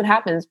that's what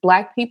happens.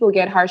 Black people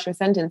get harsher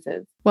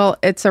sentences. Well,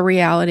 it's a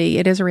reality.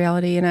 It is a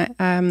reality.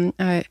 And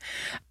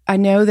I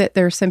know that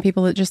there's some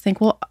people that just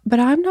think, well, but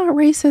I'm not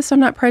racist. I'm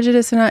not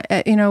prejudiced.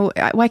 And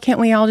why can't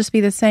we all just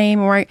be the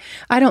same? Or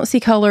I don't see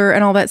color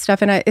and all that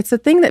stuff. And it's a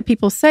thing that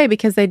people say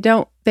because they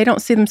don't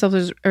see themselves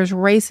as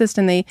racist,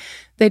 and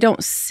they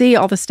don't see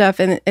all the stuff.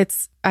 And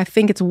I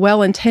think it's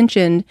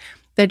well-intentioned.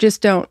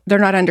 They're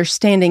not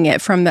understanding it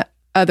from the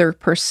other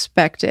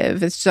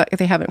perspective. It's just like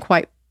they haven't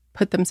quite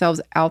put themselves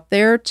out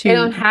there to. They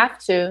don't have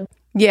to.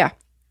 Yeah.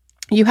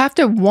 You have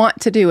to want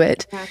to do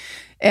it. Yeah.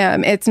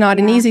 It's not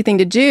an easy thing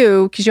to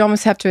do, because you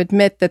almost have to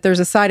admit that there's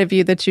a side of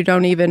you that you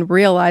don't even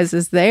realize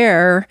is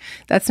there.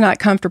 That's not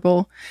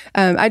comfortable.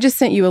 I just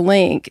sent you a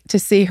link to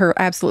see her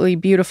absolutely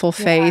beautiful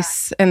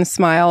face and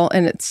smile,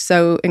 and it's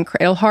so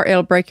incredible.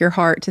 It'll break your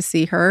heart to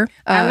see her.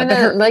 I'm going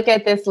to look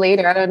at this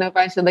later. I don't know if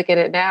I should look at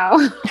it now.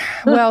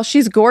 Well,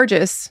 she's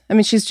gorgeous. I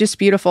mean, she's just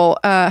beautiful.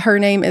 Her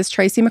name is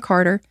Tracy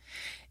McCarter,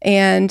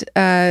 and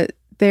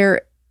there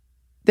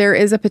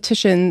is a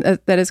petition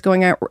that is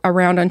going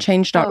around on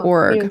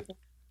change.org.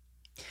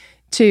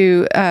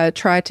 To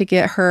try to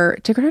get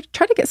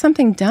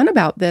something done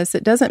about this.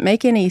 It doesn't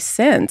make any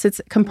sense. It's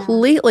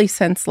completely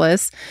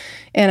senseless.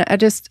 And I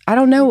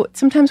don't know.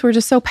 Sometimes we're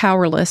just so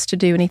powerless to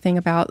do anything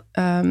about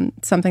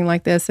something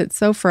like this. It's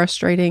so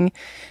frustrating.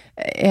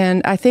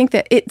 And I think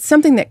that it's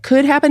something that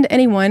could happen to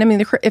anyone. I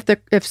mean,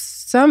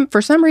 if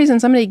for some reason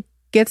somebody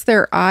gets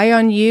their eye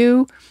on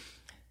you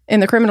in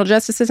the criminal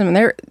justice system, and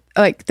they're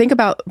like, think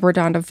about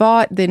RaDonda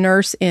Vaught, the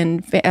nurse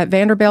at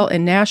Vanderbilt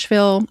in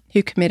Nashville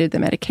who committed the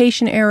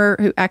medication error,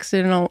 who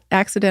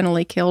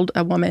accidentally killed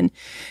a woman,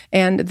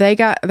 and they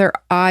got their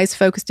eyes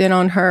focused in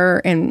on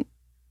her, and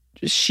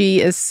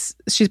she's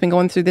been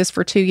going through this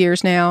for 2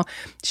 years now.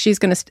 She's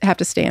going to have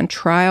to stand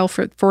trial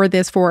for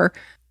this for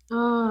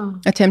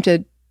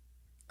attempted.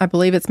 I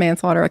believe it's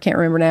manslaughter. I can't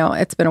remember now.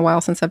 It's been a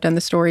while since I've done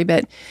the story,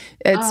 but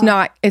it's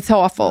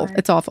awful. Right.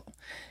 It's awful,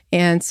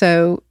 and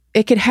so.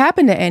 It could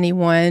happen to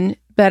anyone,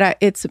 but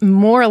it's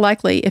more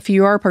likely if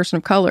you are a person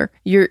of color,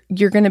 you're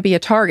going to be a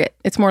target.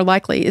 It's more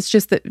likely. It's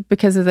just that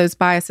because of those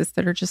biases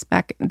that are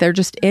they're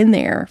just in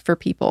there for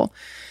people.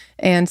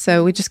 And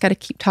so we just got to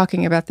keep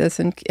talking about this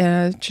and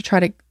to try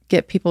to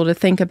get people to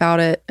think about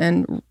it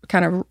and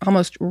kind of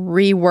almost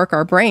rework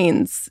our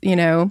brains,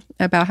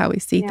 about how we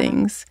see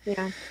things.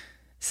 Yeah.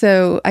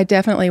 So I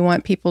definitely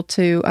want people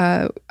to,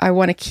 I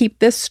want to keep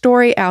this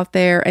story out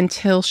there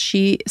until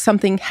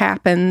something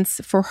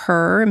happens for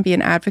her and be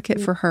an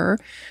advocate for her.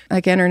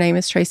 Again, her name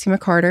is Tracy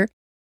McCarter.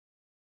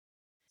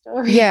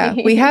 Yeah,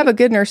 we have a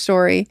good nurse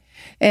story,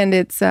 and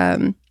it's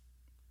going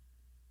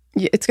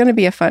to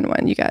be a fun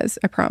one, you guys.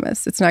 I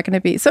promise. It's not going to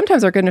be,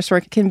 sometimes our good nurse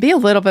story can be a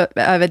little bit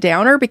of a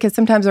downer, because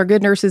sometimes our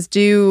good nurses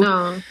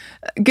do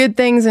good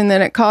things and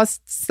then it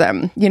costs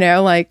them,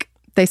 like,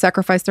 they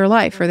sacrifice their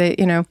life, or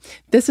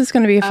this is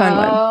going to be a fun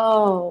one.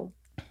 Oh.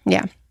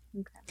 Yeah.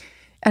 Okay.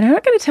 And I'm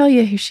not going to tell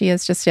you who she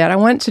is just yet. I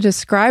want to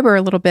describe her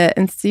a little bit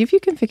and see if you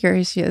can figure out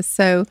who she is.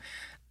 So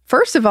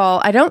first of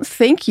all, I don't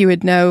think you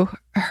would know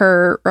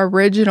her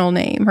original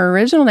name. Her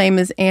original name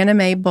is Anna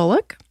Mae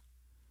Bullock.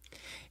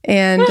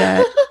 And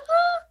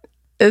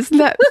isn't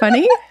that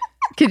funny?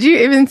 Could you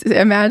even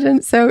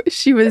imagine? So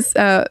she was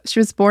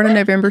born on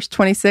November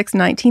 26,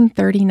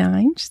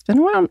 1939. She's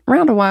been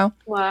around a while.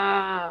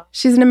 Wow.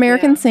 She's an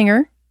American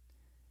singer.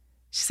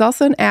 She's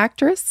also an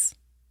actress.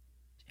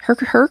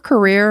 Her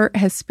career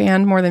has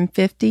spanned more than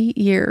 50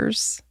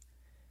 years.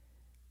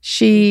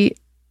 She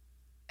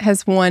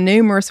has won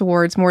numerous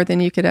awards, more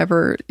than you could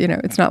ever,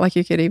 it's not like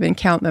you could even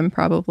count them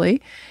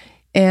probably.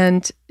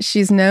 And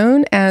she's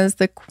known as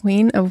the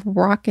Queen of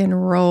Rock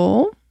and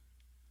Roll.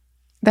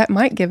 That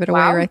might give it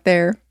away right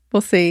there.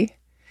 We'll see.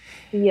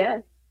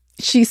 Yes.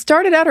 She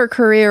started out her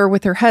career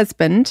with her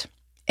husband,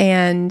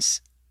 and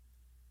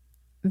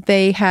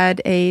they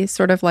had a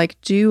sort of like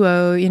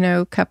duo, a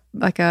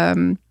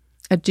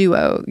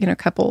duo,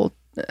 couple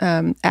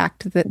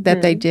act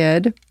that they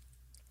did,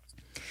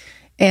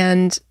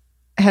 and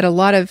had a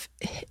lot of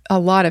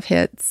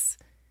hits.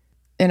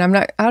 And I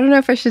don't know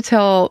if I should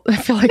tell. I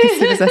feel like as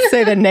soon as I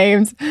say the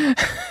names,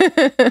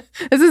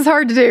 this is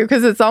hard to do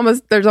because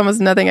there's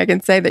almost nothing I can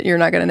say that you're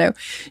not going to know.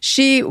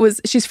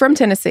 She's from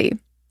Tennessee.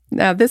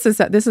 Now, this is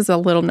a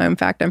little known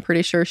fact. I'm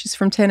pretty sure she's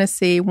from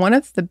Tennessee. One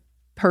of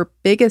her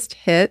biggest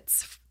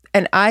hits,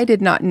 and I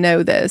did not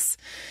know this,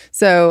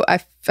 so I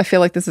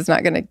feel like this is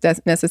not going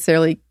to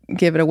necessarily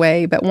give it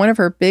away. But one of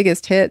her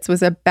biggest hits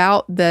was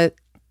about the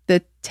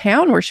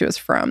town where she was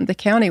from, the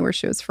county where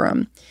she was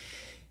from.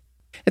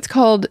 It's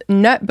called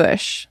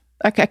Nutbush.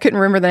 I couldn't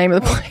remember the name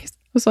of the place.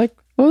 I was like,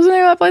 what was the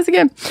name of that place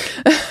again?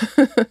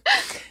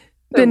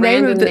 The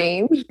name of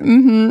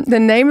the the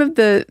name of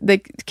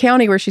the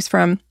county where she's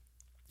from,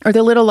 or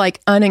the little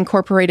like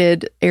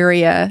unincorporated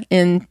area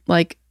in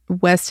like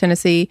West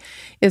Tennessee,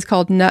 is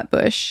called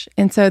Nutbush.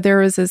 And so there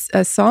was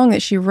a song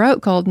that she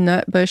wrote called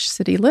Nutbush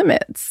City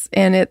Limits,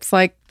 and it's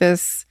like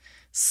this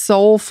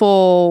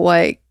soulful,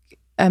 like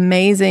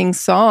amazing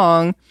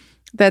song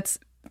that's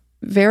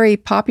very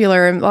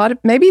popular, and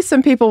maybe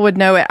some people would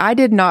know it. I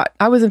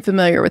wasn't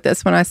familiar with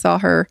this when I saw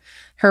her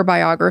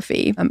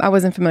biography. I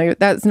wasn't familiar.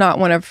 That's not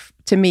one of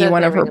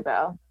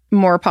her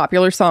more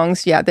popular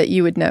songs, that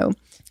you would know.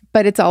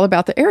 But it's all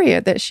about the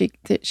area that she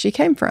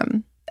came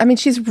from. I mean,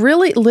 she's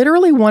really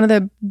literally one of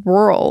the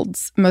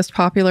world's most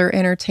popular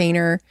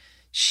entertainer.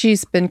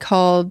 She's been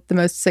called the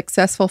most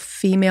successful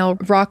female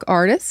rock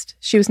artist.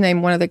 She was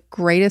named one of the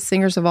greatest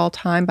singers of all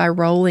time by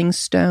Rolling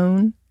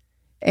Stone.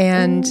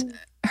 And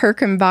her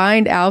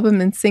combined album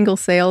and single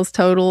sales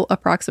total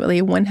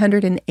approximately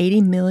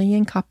 180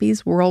 million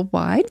copies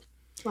worldwide.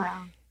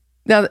 Wow.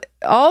 Now,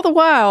 all the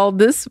while,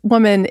 this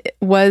woman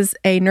was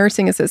a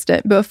nursing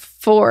assistant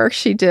before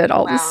she did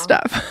all this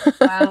stuff.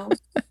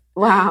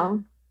 Wow.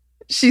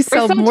 She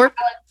sold more.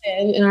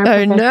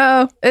 I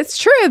know. It's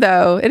true,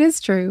 though. It is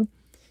true.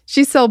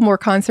 She sold more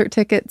concert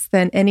tickets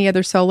than any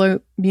other solo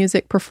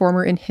music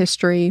performer in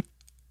history.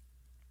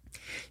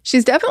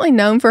 She's definitely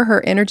known for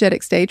her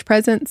energetic stage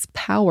presence,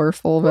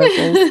 powerful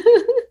vocals.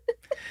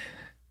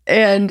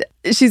 And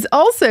she's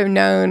also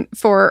known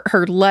for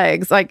her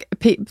legs.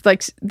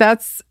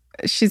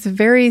 She's a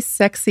very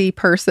sexy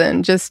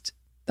person. Just,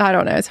 I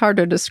don't know. It's hard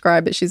to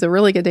describe it. She's a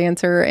really good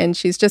dancer, and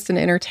she's just an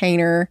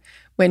entertainer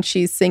when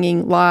she's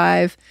singing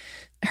live.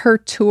 Her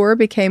tour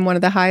became one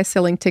of the highest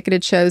selling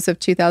ticketed shows of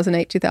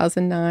 2008,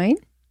 2009.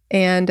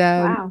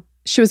 And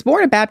she was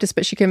born a Baptist,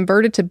 but she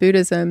converted to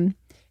Buddhism,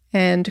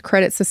 and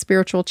credits the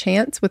spiritual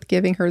chants with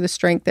giving her the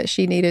strength that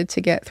she needed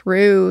to get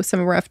through some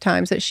rough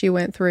times that she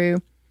went through.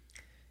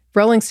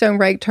 Rolling Stone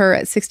ranked her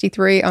at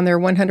 63 on their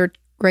 100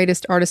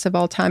 greatest artists of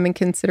all time and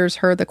considers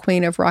her the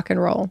queen of rock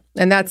and roll.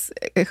 And that's,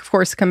 of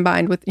course,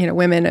 combined with,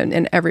 women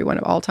and everyone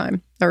of all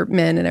time, or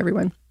men and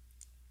everyone.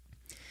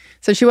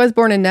 So she was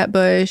born in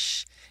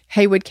Nutbush,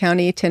 Haywood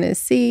County,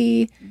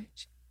 Tennessee.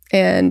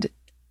 And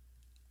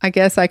I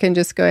guess I can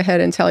just go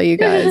ahead and tell you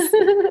guys.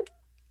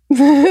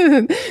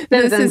 I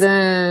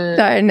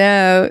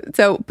know.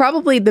 So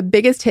probably the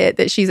biggest hit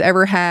that she's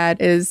ever had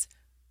is,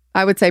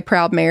 I would say,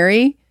 Proud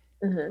Mary.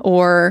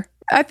 Or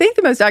I think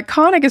the most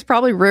iconic is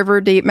probably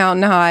River Deep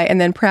Mountain High,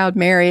 and then Proud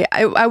Mary.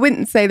 I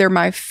wouldn't say they're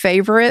my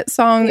favorite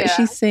song that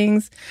she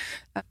sings,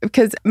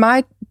 because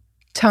my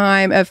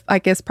time of, I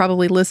guess,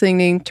 probably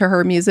listening to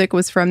her music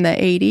was from the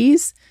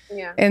 80s.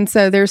 Yeah. And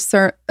so there's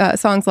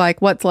songs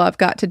like What's Love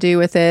Got to Do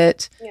with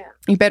It? Yeah.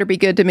 You Better Be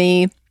Good to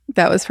Me.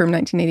 That was from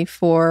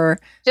 1984.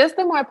 Just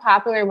the more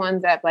popular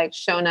ones that like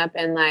shown up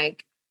in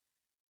like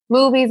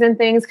movies and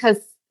things, because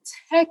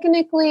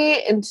technically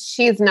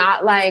she's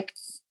not like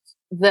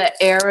the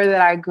era that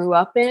I grew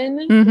up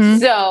in. Mm-hmm.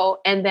 So,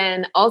 and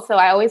then also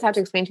I always have to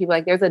explain to people,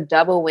 like, there's a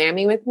double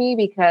whammy with me,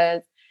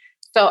 because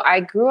so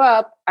I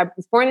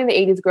was born in the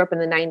 80s, grew up in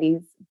the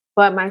 90s,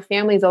 but my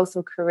family is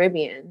also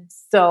Caribbean.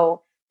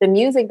 So the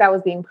music that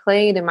was being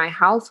played in my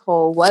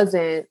household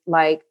wasn't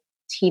like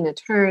Tina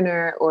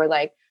Turner or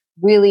like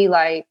really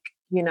like,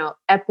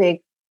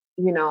 epic,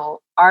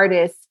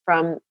 artists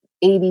from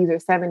 80s or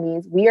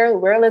 70s.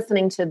 We're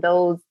listening to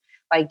those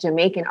like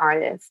Jamaican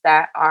artists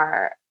that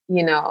are,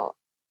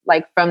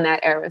 like from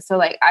that era. So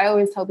like, I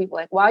always tell people,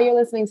 like, while you're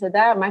listening to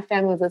that, my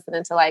family was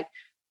listening to like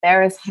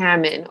Beres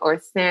Hammond or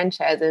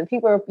Sanchez, and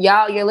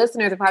your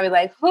listeners are probably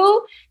like,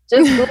 who?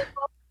 Just Google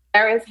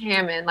Beres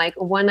Hammond, like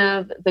one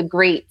of the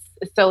greats.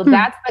 So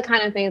that's the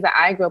kind of things that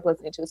I grew up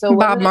listening to. So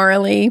Bob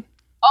Marley.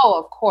 Oh,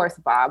 of course,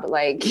 Bob.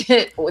 Like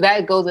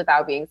that goes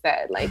without being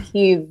said. Like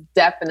he's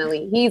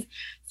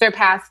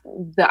surpassed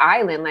the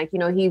island. Like,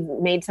 he's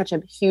made such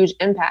a huge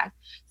impact.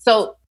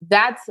 So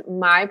that's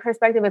my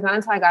perspective. It's not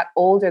until I got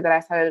older that I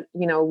started,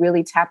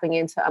 really tapping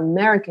into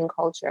American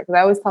culture. Because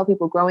I always tell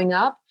people, growing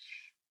up,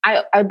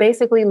 I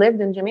basically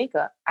lived in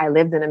Jamaica. I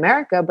lived in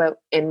America, but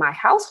in my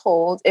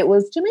household, it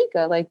was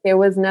Jamaica. Like there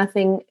was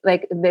nothing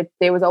like that.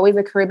 There was always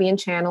a Caribbean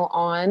channel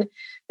on.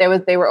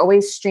 They were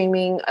always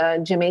streaming a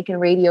Jamaican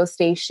radio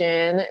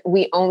station.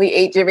 We only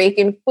ate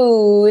Jamaican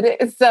food.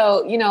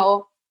 So,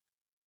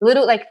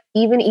 little, like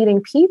even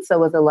eating pizza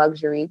was a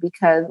luxury,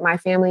 because my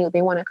family,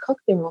 they want to cook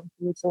their own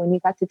food. So when you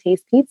got to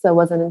taste pizza,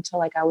 wasn't until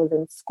like I was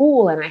in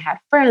school and I had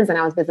friends and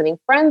I was visiting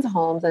friends'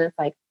 homes. And it's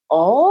like,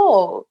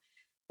 oh,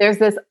 there's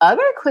this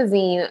other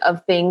cuisine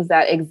of things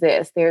that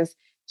exist. There's,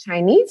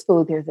 Chinese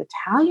food, there's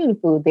Italian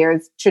food,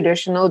 there's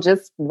traditional,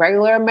 just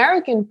regular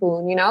American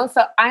food, you know?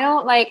 So I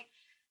don't like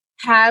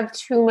have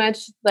too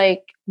much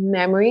like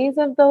memories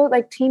of those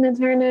like Tina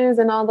Turners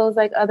and all those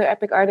like other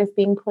epic artists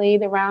being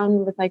played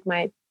around with like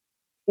my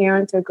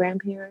parents or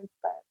grandparents.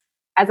 But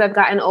as I've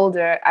gotten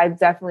older, I've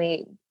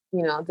definitely,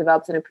 you know,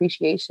 developed an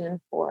appreciation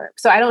for.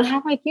 So I don't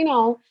have like, you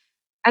know,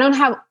 I don't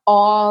have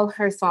all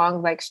her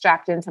songs like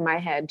strapped into my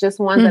head, just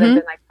ones that have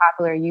been like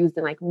popular, used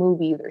in like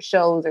movies or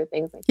shows or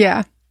things like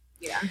that.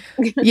 Yeah.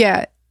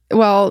 Yeah.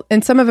 Well,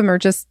 and some of them are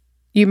just,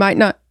 you might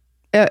not,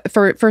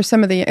 for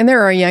some of the, and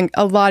there are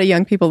a lot of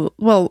young people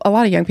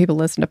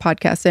listen to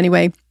podcasts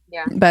anyway.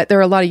 Yeah. But there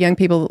are a lot of young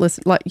people that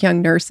listen, like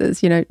young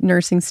nurses, you know,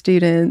 nursing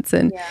students,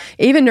 and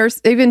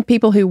even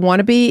people who want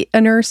to be a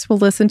nurse will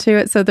listen to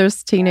it. So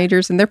there's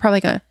teenagers, and they're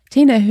probably going,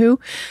 Tina, who?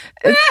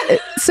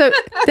 So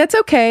that's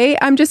okay.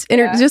 I'm just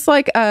just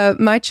like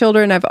my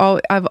children.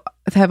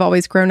 I've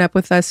always grown up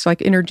with us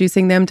like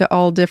introducing them to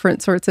all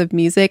different sorts of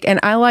music, and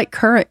I like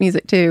current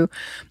music too.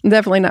 I'm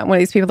definitely not one of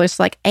these people that's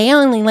like, I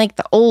only like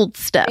the old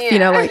stuff. You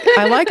know, like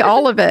I like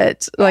all of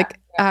it. Like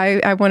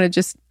I want to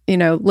just, you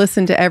know,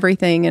 listen to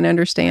everything and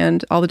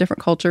understand all the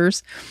different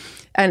cultures.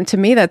 And to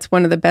me, that's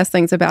one of the best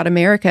things about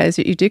America is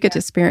that you do get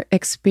to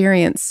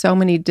experience so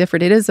many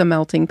different, it is a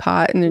melting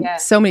pot, and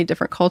so many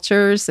different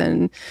cultures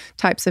and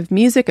types of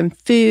music and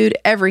food,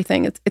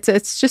 everything.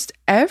 It's just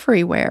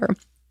everywhere.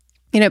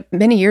 You know,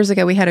 many years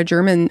ago, we had a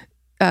German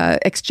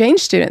exchange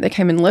student that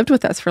came and lived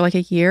with us for like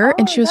a year.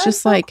 And she was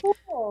just like,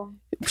 cool.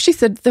 She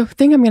said, the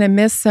thing I'm going to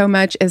miss so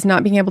much is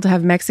not being able to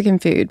have Mexican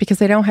food because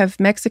they don't have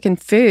Mexican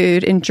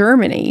food in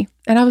Germany.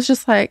 And I was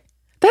just like,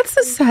 that's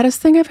the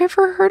saddest thing I've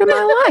ever heard in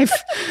my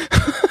life.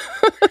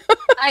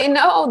 I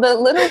know, the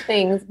little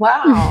things.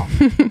 Wow.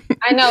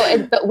 I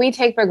know we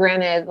take for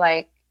granted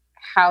like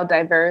how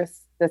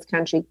diverse this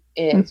country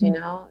is, you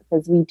know,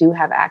 because we do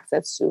have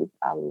access to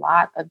a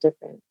lot of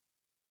different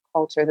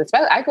cultures.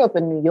 Especially, I grew up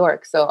in New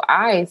York, so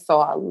I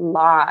saw a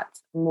lot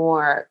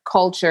more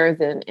cultures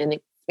and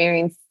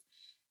experienced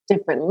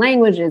different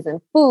languages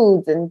and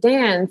foods and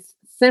dance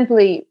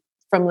simply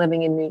from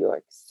living in New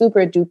York.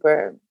 Super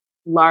duper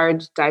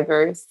large,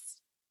 diverse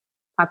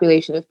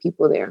population of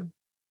people there.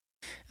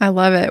 I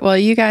love it. Well,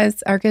 you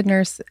guys, our good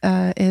nurse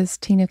is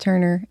Tina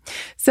Turner.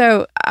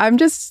 So I'm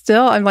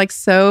like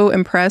so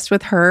impressed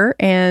with her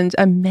and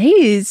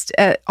amazed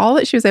at all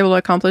that she was able to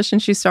accomplish.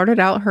 And she started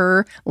out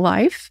her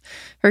life,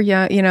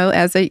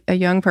 as a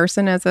young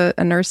person, as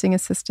a nursing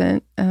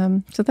assistant.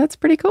 So that's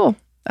pretty cool.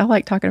 I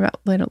like talking about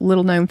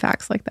little known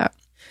facts like that.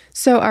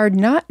 So our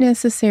not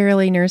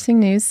necessarily nursing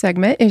news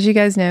segment, as you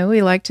guys know,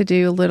 we like to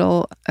do a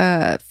little,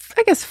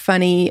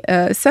 funny,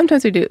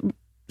 sometimes we do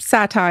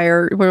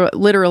satire, where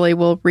literally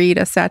we'll read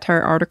a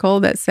satire article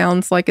that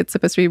sounds like it's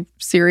supposed to be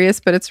serious,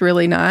 but it's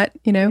really not,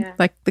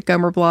 like the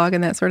Gomer blog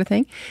and that sort of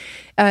thing.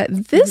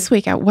 This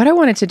week, what I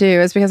wanted to do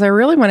is because I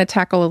really want to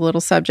tackle a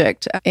little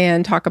subject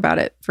and talk about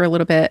it for a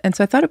little bit. And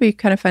so I thought it'd be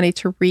kind of funny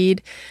to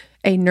read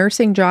a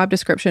nursing job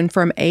description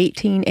from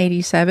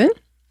 1887.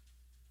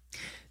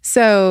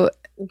 So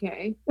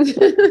okay.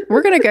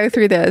 We're going to go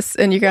through this,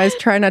 and you guys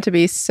try not to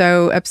be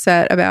so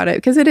upset about it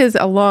because it is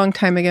a long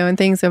time ago and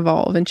things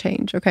evolve and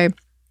change, okay?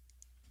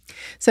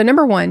 So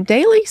number 1,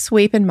 daily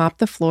sweep and mop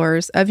the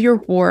floors of your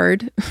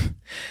ward,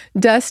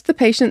 dust the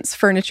patient's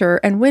furniture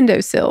and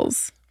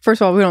windowsills.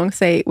 First of all,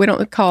 we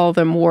don't call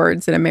them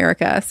wards in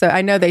America, so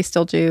I know they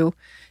still do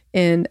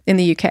in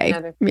the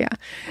UK.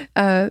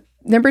 Yeah.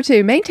 Number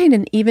 2, maintain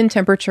an even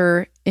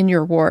temperature in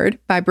your ward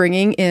by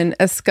bringing in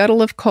a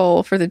scuttle of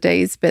coal for the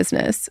day's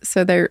business.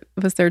 So there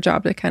was their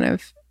job to kind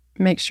of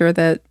make sure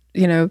that,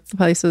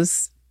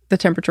 the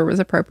temperature was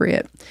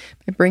appropriate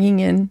by bringing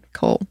in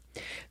coal.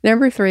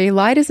 Number 3,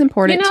 light is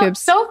important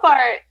so far,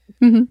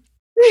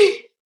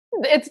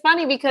 it's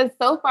funny because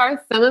so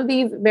far, some of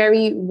these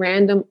very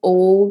random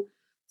old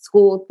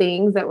school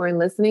things that we're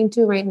listening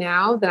to right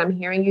now that I'm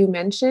hearing you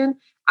mention,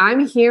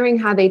 I'm hearing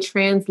how they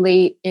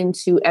translate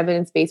into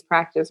evidence-based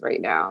practice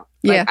right now.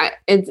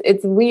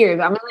 It's weird.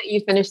 I'm going to let you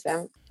finish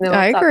them.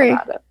 I agree.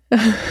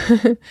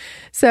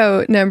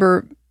 So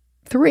number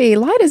 3,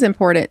 light is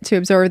important to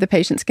observe the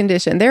patient's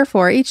condition.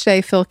 Therefore, each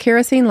day fill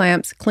kerosene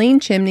lamps, clean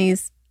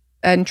chimneys,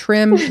 and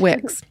trim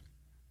wicks.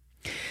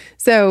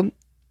 So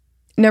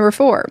number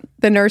 4,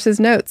 the nurse's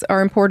notes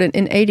are important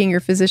in aiding your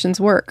physician's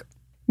work.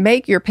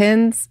 Make your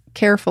pens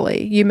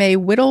carefully. You may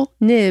whittle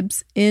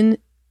nibs to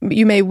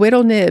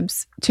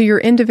your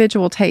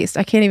individual taste.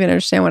 I can't even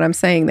understand what I'm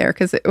saying there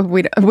because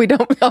we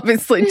don't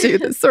obviously do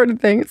this sort of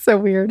thing. It's so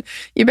weird.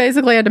 You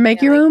basically had to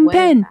make your own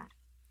pen.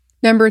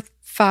 Number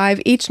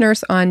 5, each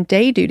nurse on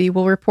day duty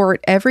will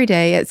report every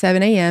day at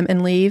 7 a.m.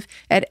 and leave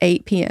at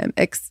 8 p.m.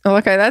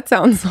 Okay, that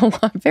sounds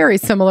very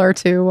similar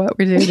to what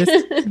we do,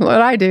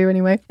 what I do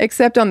anyway,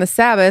 except on the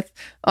Sabbath,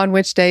 on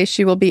which day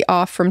she will be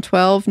off from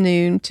 12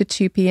 noon to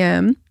 2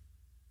 p.m.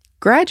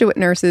 Graduate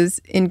nurses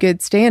in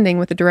good standing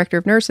with the director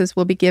of nurses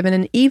will be given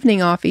an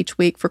evening off each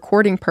week for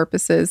courting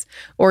purposes,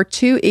 or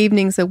 2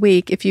 evenings a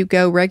week if you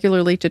go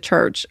regularly to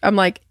church. I'm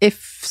like,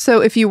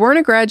 if you weren't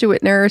a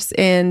graduate nurse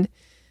and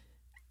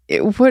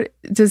what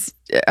does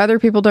other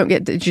people don't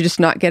get? Did you just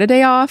not get a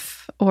day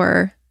off,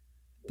 or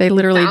they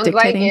literally Sounds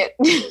dictating? Like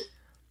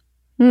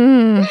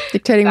it.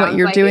 Dictating what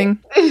you're like doing.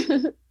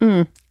 It.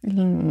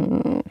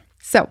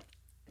 So,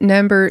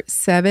 number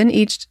 7,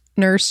 each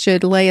nurse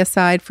should lay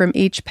aside from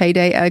each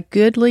payday a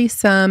goodly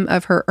sum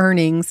of her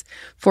earnings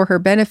for her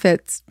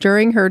benefits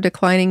during her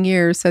declining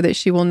years so that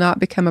she will not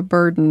become a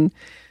burden.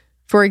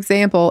 For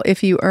example,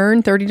 if you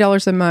earn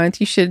 $30 a month,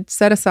 you should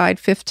set aside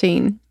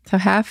 $15. So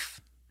half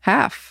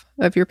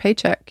of your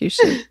paycheck you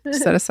should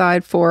set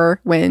aside for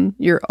when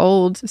you're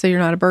old, so you're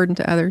not a burden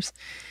to others.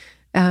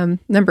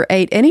 Number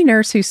 8, any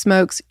nurse who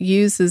smokes,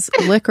 uses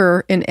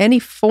liquor in any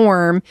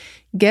form,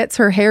 gets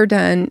her hair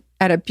done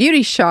at a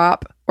beauty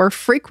shop, or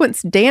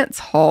frequents dance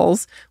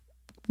halls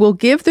will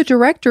give the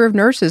director of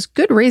nurses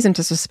good reason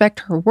to suspect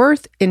her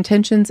worth,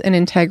 intentions, and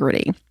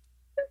integrity.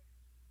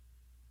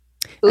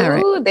 Ooh,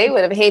 right. They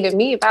would have hated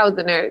me if I was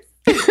a nurse.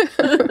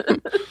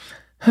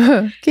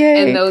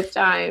 Okay. In those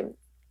times.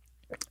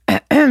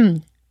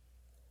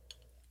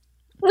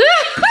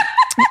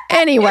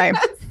 Anyway.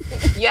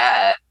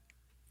 Yeah.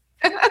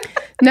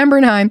 Number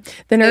 9,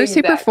 the nurse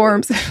who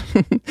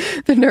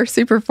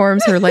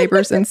performs her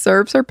labors and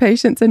serves her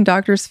patients and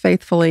doctors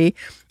faithfully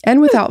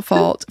and without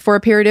fault for a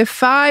period of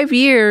 5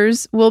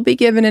 years will be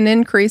given an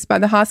increase by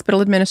the hospital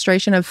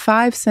administration of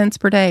 5 cents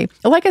per day.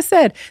 Like I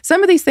said,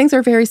 some of these things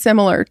are very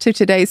similar to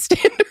today's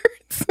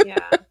standards.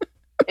 Yeah,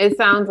 it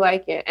sounds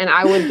like it. And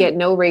I would get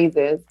no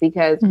raises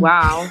because,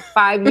 wow,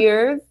 5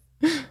 years.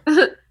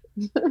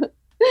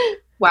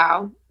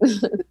 Wow.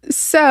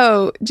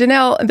 So,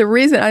 Janelle, the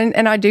reason,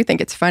 and I do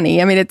think it's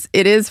funny. I mean,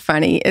 it is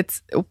funny.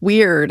 It's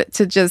weird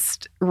to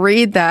just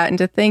read that and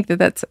to think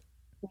that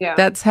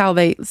that's how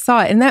they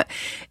saw it. And that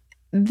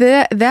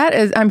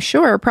is, I'm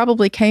sure,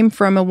 probably came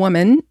from a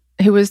woman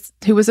who was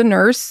a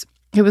nurse,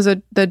 who was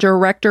the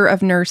director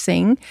of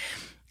nursing.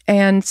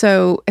 And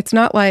so it's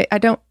not like, I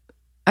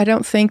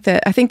think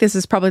this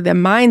is probably the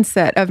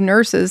mindset of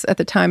nurses at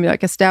the time,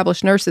 like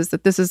established nurses,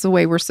 that this is the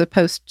way we're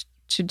supposed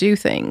to do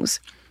things.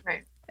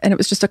 And it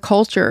was just a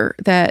culture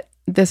that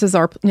this is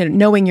our,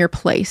 knowing your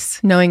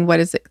place, knowing what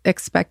is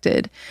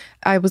expected.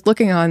 I was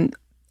looking on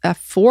a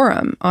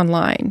forum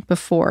online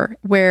before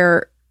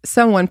where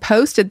someone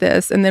posted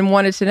this and then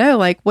wanted to know,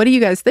 like, what do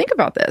you guys think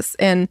about this?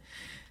 And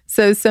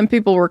so some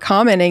people were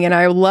commenting, and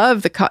I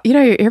love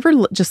you ever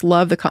just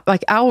love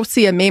like, I'll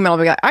see a meme and I'll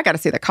be like, I got to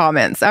see the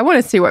comments. I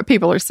want to see what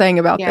people are saying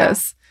about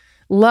this.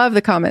 Love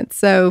the comments.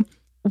 So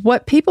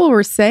what people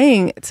were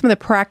saying, some of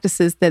the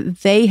practices that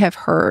they have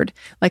heard,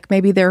 like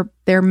maybe their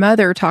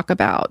mother talk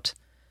about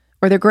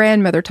or their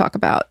grandmother talk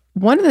about.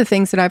 One of the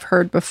things that I've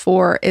heard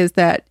before is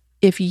that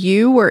if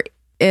you were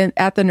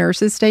at the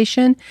nurse's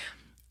station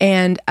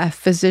and a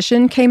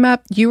physician came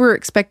up, you were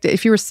expected,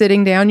 if you were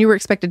sitting down, you were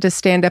expected to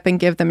stand up and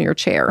give them your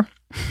chair.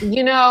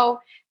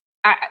 It's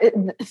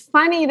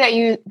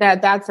funny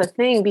that's a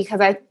thing,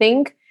 because I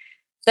think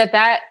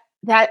that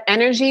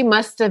energy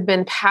must have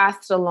been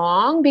passed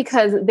along,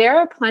 because there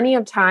are plenty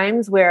of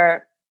times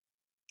where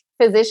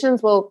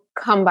physicians will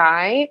come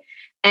by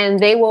and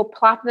they will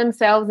plop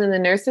themselves in the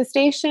nurse's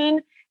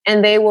station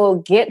and they will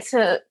get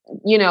to,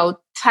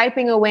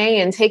 typing away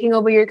and taking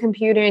over your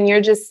computer, and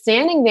you're just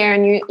standing there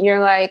and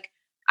you're like,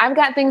 I've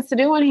got things to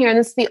do on here. And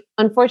this is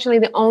unfortunately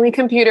the only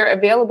computer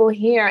available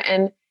here.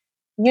 And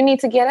you need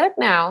to get up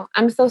now.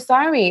 I'm so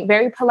sorry,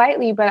 very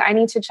politely, but I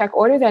need to check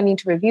orders. I need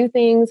to review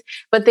things.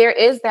 But there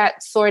is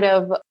that sort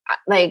of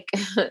like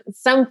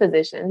some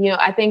physicians,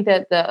 I think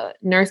that the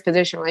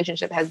nurse-physician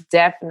relationship has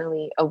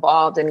definitely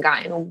evolved and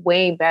gotten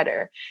way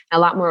better. A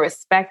lot more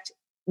respect,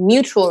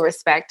 mutual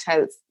respect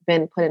has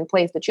been put in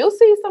place. But you'll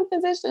see some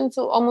physicians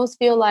who almost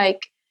feel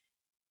like,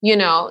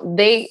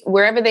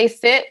 wherever they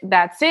sit,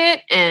 that's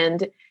it.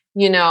 And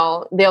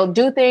they'll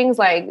do things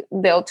like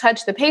they'll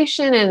touch the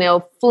patient and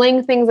they'll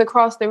fling things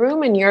across the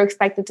room, and you're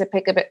expected to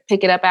pick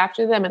it up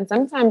after them. And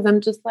sometimes I'm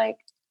just like,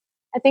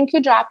 I think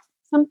you dropped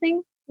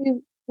something.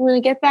 You want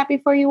to get that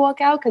before you walk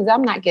out? Because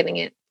I'm not getting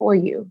it for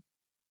you.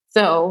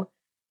 So,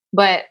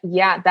 but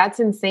yeah,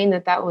 that's insane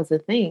that was a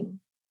thing.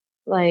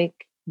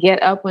 Like,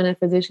 get up when a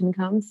physician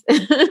comes.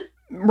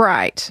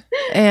 Right.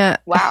 And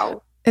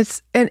wow.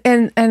 It's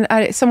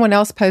someone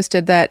else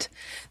posted that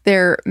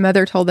their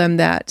mother told them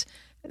that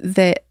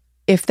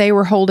if they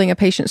were holding a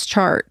patient's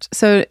chart,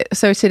 so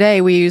today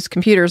we use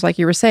computers, like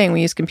you were saying,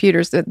 we use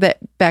computers that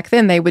back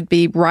then they would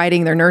be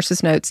writing their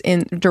nurse's notes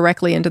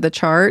directly into the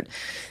chart.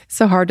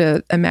 So hard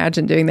to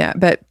imagine doing that.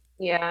 But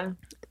yeah,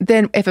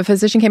 then if a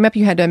physician came up,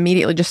 you had to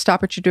immediately just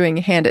stop what you're doing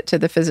and hand it to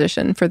the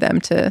physician for them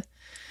to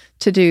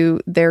do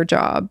their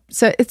job.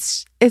 So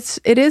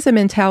it is a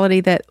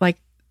mentality that,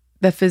 like,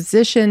 the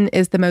physician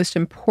is the most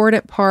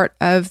important part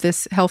of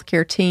this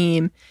healthcare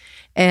team.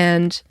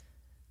 And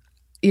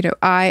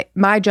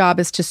my job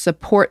is to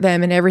support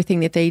them in everything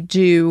that they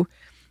do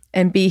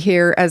and be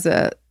here as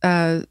a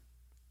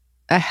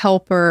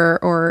helper,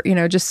 or,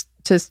 just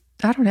to,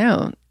 I don't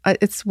know.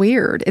 It's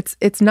weird.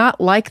 It's not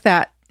like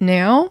that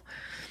now,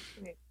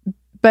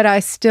 But I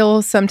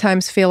still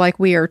sometimes feel like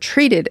we are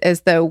treated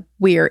as though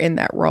we are in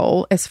that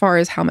role as far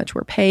as how much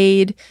we're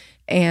paid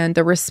and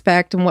the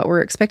respect and what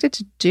we're expected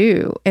to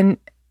do. And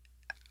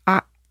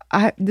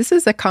this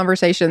is a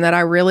conversation that I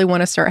really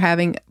want to start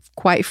having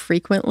quite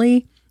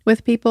frequently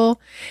with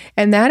people.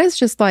 And that is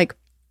just like,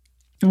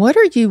 what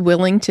are you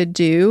willing to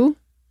do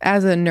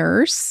as a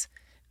nurse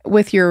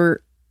with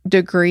your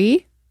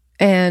degree?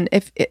 And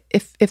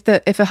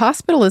if a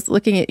hospital is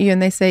looking at you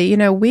and they say, you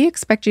know, we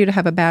expect you to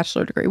have a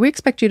bachelor degree, we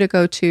expect you to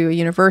go to a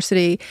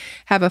university,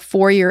 have a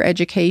 4-year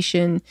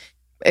education.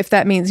 If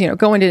that means, you know,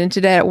 going into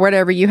debt,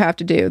 whatever you have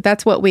to do,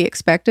 that's what we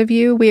expect of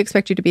you. We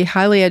expect you to be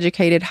highly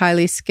educated,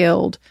 highly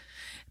skilled.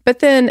 But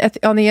then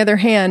on the other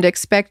hand,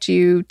 expect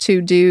you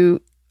to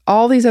do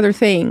all these other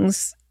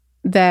things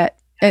that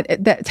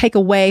take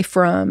away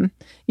from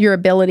your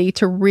ability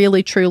to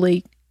really,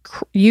 truly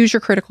use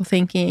your critical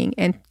thinking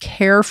and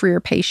care for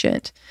your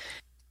patient.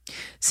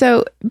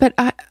 So, but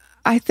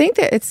I think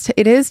that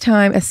it is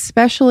time,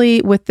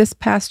 especially with this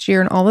past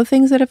year and all the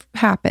things that have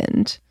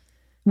happened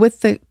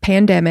with the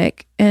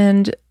pandemic,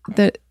 and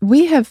that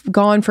we have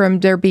gone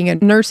from there being a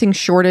nursing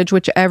shortage,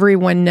 which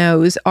everyone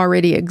knows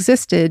already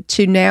existed,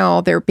 to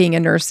now there being a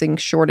nursing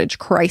shortage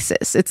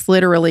crisis. It's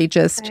literally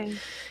just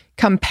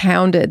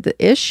compounded the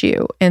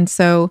issue. And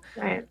so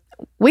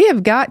we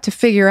have got to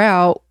figure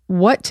out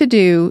what to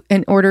do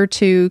in order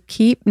to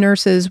keep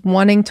nurses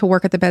wanting to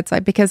work at the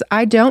bedside, because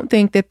I don't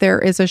think that there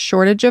is a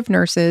shortage of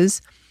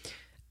nurses.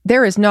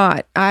 There is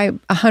not.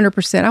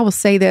 100%, I will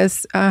say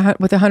this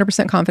with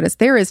 100% confidence.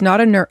 There is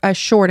not a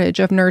shortage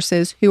of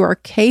nurses who are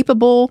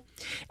capable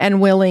and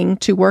willing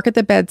to work at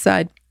the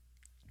bedside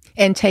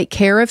and take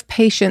care of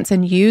patients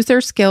and use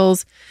their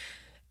skills,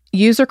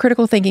 use their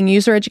critical thinking,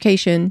 use their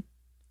education,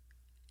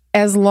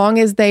 as long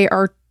as they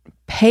are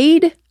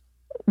paid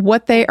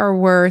what they are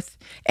worth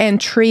and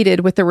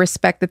treated with the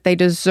respect that they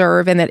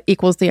deserve, and that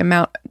equals the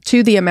amount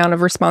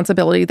of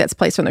responsibility that's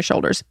placed on their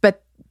shoulders.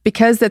 But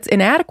because that's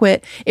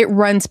inadequate, it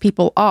runs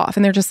people off,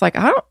 and they're just like,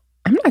 I'm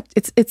not.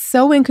 It's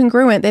so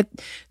incongruent that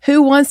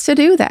who wants to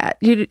do that?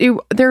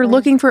 They're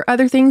looking for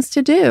other things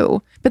to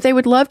do, but they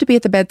would love to be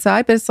at the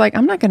bedside. But it's like,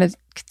 I'm not going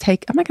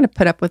to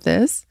put up with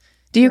this.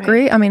 Do you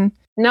agree? I mean,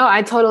 no,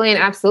 I totally and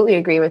absolutely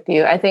agree with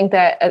you. I think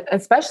that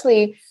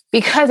especially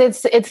because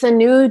it's a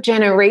new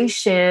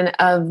generation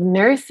of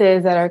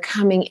nurses that are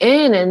coming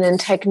in, and then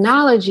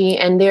technology,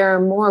 and there are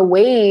more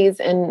ways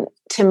and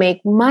to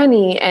make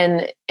money,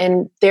 and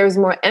there's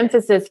more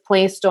emphasis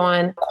placed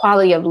on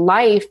quality of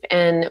life,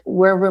 and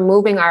we're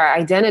removing our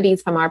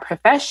identities from our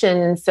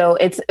profession. So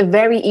it's a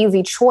very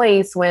easy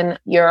choice when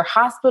your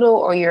hospital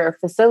or your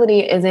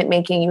facility isn't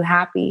making you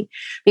happy,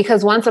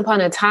 because once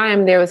upon a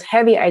time there was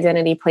heavy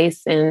identity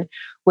placed in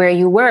where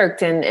you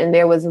worked, and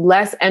there was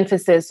less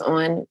emphasis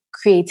on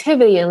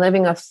creativity and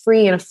living a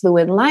free and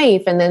fluid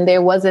life. And then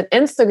there was an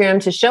Instagram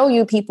to show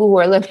you people who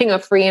are living a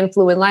free and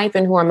fluid life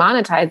and who are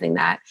monetizing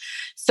that.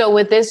 So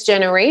with this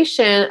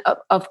generation,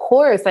 of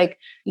course, like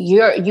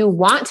you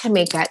want to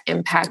make that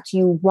impact.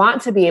 You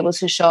want to be able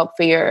to show up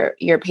for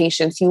your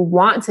patients. You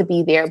want to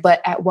be there,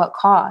 but at what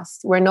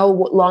cost? We're no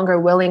longer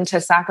willing to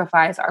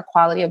sacrifice our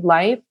quality of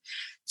life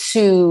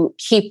to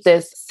keep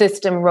this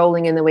system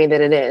rolling in the way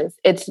that it is.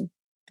 It's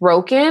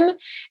broken,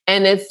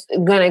 and it's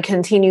going to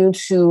continue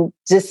to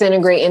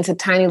disintegrate into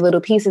tiny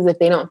little pieces if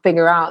they don't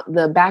figure out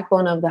the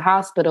backbone of the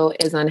hospital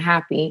is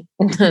unhappy.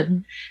 Mm-hmm.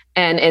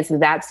 And it's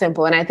that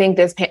simple. And I think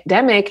this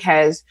pandemic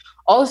has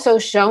also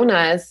shown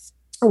us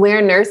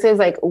where nurses,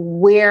 like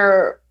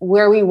where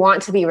we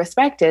want to be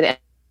respected.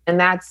 And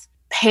that's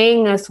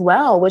paying us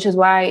well, which is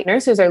why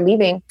nurses are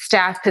leaving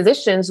staff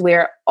positions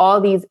where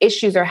all these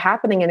issues are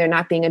happening and they're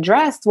not being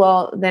addressed.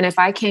 Well, then if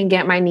I can't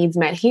get my needs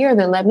met here,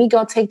 then let me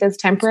go take this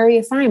temporary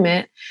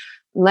assignment.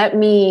 Let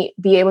me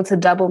be able to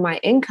double my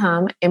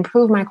income,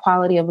 improve my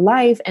quality of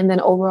life, and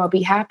then overall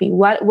be happy.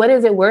 What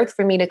is it worth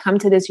for me to come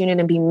to this unit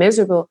and be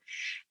miserable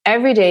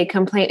every day,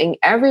 complaining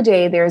every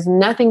day? There's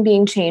nothing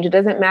being changed. It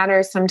doesn't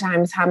matter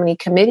sometimes how many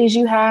committees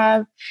you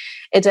have.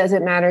 It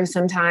doesn't matter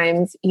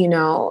sometimes,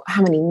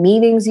 how many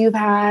meetings you've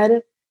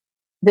had.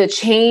 The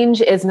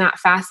change is not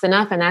fast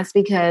enough. And that's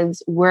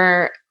because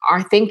our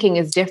thinking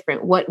is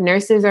different. What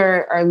nurses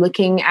are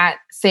looking at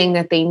saying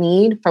that they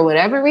need, for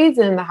whatever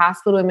reason, the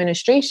hospital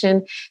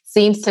administration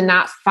seems to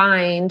not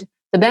find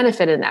the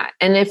benefit in that.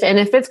 And if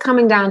it's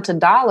coming down to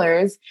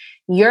dollars,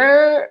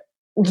 your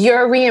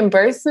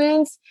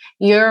reimbursements,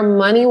 your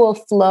money will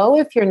flow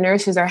if your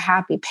nurses are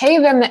happy. Pay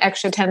them the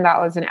extra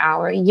 $10 an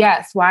hour.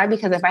 Yes. Why?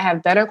 Because if I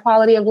have better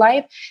quality of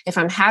life, if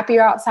I'm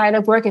happier outside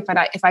of work, if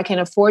I can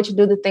afford to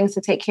do the things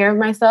to take care of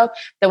myself,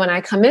 then when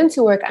I come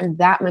into work, I'm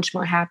that much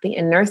more happy.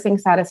 And nursing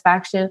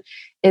satisfaction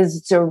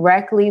is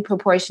directly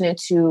proportionate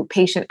to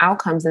patient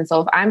outcomes. And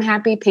so if I'm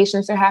happy,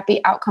 patients are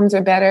happy, outcomes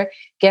are better,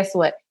 guess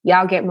what?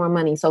 Y'all get more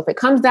money. So if it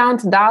comes down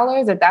to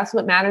dollars, if that's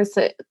what matters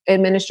to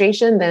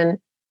administration, then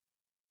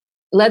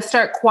let's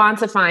start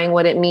quantifying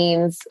what it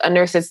means a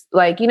nurse is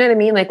like, you know what I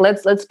mean? Like,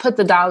 let's put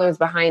the dollars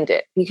behind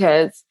it,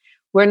 because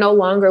we're no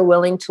longer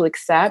willing to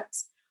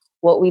accept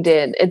what we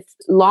did. It's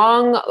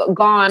long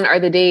gone are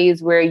the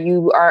days where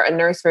you are a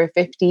nurse for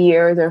 50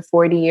 years or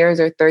 40 years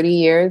or 30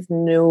 years.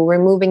 No, we're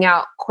moving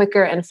out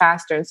quicker and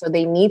faster. And so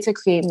they need to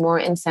create more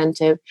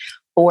incentive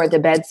for the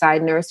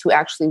bedside nurse who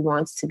actually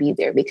wants to be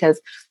there, because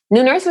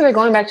new nurses are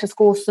going back to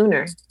school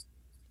sooner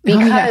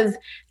because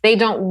they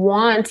don't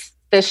want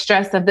the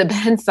stress of the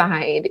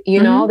bedside,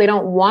 you know, they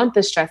don't want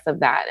the stress of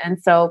that.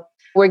 And so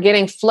we're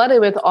getting flooded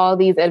with all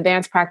these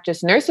advanced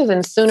practice nurses.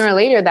 And sooner or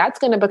later, that's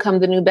going to become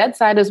the new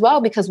bedside as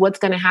well, because what's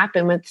going to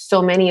happen with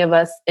so many of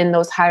us in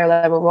those higher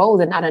level roles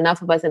and not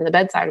enough of us in the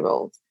bedside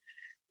roles,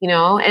 you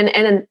know,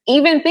 and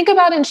even think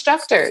about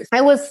instructors.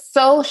 I was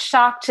so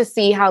shocked to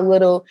see how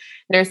little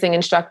nursing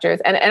instructors,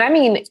 and I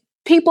mean,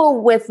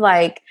 people with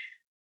like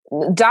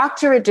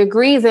doctorate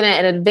degrees and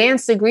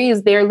advanced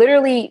degrees, they're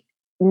literally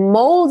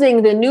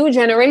molding the new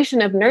generation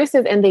of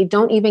nurses, and they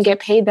don't even get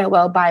paid that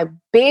well by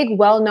big,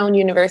 well-known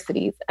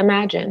universities.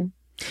 Imagine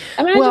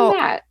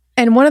that.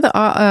 And one of the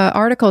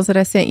articles that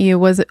I sent you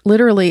was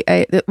literally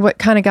what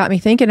kind of got me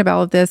thinking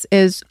about this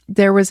is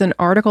there was an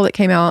article that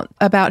came out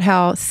about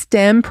how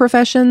STEM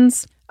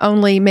professions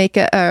only make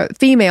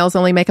females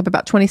only make up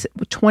about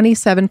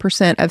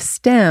 27% of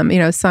STEM, you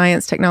know,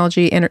 science,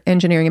 technology,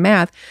 engineering, and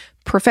math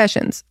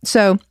professions.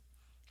 So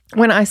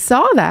when I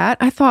saw that,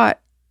 I thought,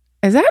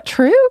 is that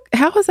true?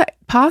 How is that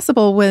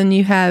possible when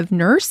you have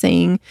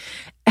nursing?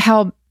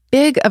 How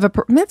big of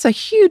it's a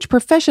huge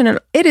profession, and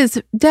it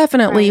is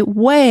definitely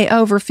way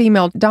over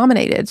female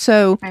dominated.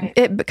 So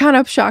it kind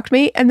of shocked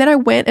me. And then I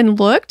went and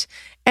looked,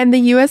 and the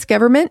U.S.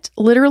 government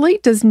literally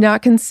does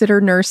not consider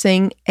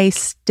nursing a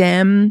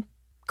STEM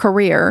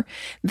career.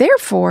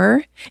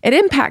 Therefore, it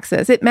impacts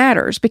us. It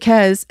matters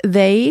because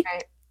they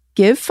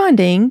give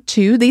funding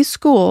to these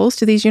schools,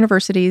 to these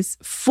universities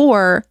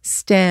for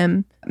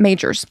STEM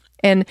majors.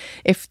 And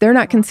if they're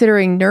not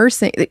considering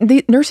nursing,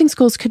 the nursing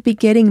schools could be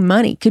getting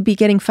money, could be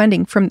getting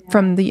funding from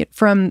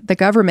the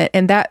government,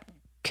 and that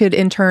could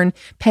in turn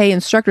pay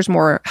instructors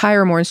more,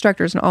 hire more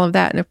instructors, and all of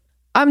that. And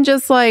I'm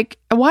just like,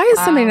 why is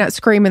somebody not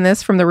screaming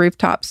this from the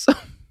rooftops?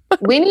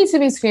 We need to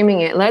be screaming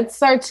it. Let's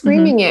start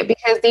screaming it,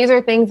 because these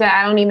are things that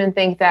I don't even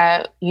think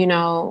that, you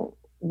know,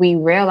 we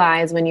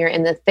realize when you're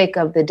in the thick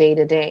of the day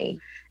to day.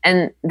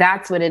 And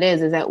that's what it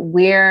is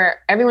that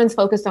everyone's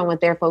focused on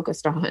what they're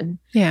focused on.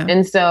 Yeah.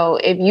 And so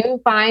if you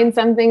find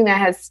something that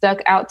has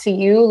stuck out to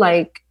you,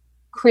 like,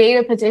 create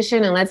a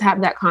petition and let's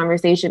have that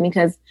conversation,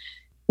 because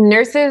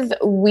nurses,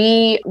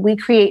 we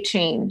create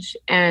change.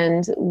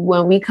 And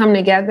when we come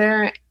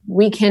together,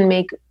 we can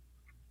make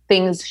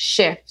things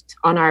shift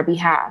on our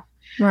behalf.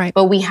 Right.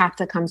 But we have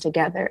to come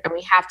together and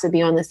we have to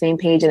be on the same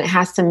page, and it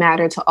has to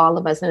matter to all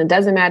of us. And it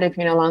doesn't matter if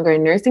you're no longer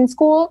in nursing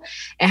school.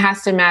 It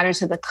has to matter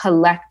to the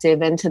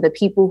collective and to the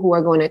people who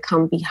are going to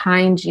come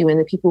behind you and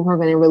the people who are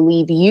going to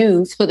relieve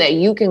you so that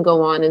you can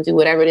go on and do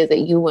whatever it is that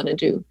you want to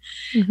do.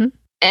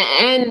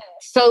 And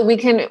so we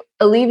can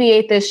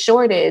alleviate this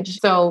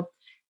shortage. So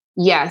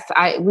yes,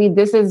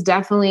 this is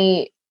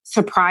definitely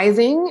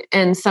surprising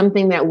and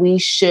something that we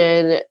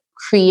should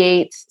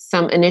create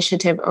some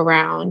initiative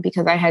around,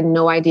 because I had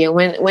no idea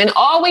when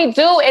all we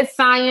do is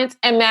science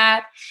and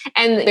math,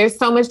 and there's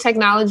so much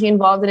technology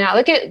involved in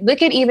it.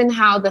 Look at even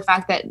how the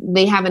fact that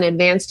they have an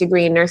advanced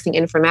degree in nursing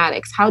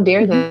informatics. How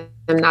dare them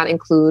not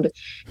include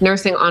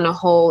nursing on a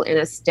whole in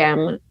a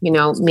STEM, you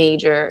know,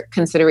 major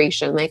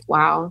consideration? Like,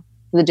 wow,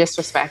 the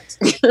disrespect.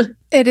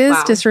 It is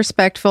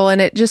disrespectful, and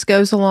it just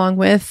goes along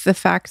with the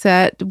fact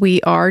that we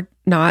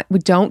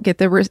don't get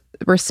the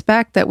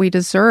respect that we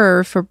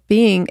deserve for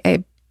being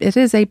it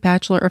is a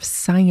Bachelor of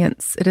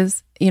Science. It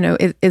is, you know,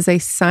 it is a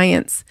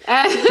science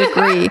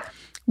degree.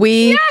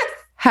 We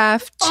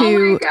have to.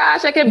 Oh my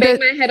gosh, I could bang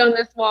my head on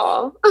this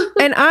wall.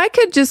 And I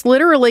could just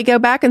literally go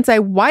back and say,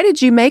 why did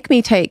you make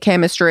me take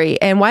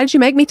chemistry? And why did you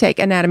make me take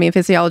anatomy and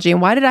physiology?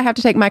 And why did I have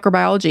to take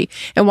microbiology?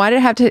 And why did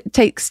I have to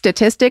take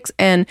statistics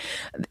and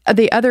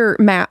the other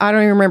math? I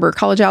don't even remember,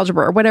 college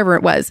algebra or whatever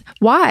it was.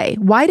 Why?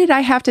 Why did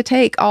I have to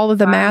take all of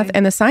the math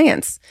and the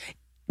science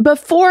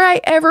before I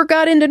ever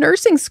got into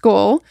nursing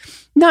school?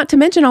 Not to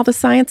mention all the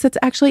science that's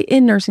actually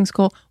in nursing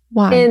school.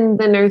 Why? In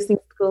the nursing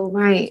school,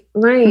 right.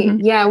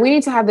 Yeah, we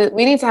need to have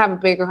a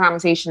bigger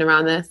conversation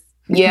around this.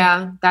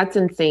 Yeah, that's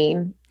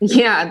insane.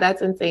 Yeah,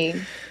 that's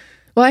insane.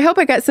 Well, I hope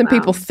I got some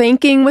people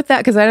thinking with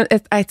that, because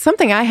it's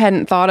something I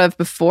hadn't thought of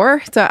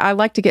before. So I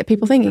like to get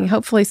people thinking.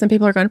 Hopefully some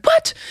people are going,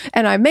 what?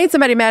 And I made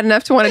somebody mad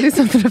enough to want to do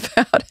something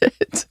about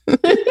it.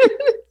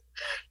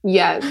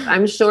 Yes,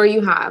 I'm sure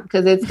you have,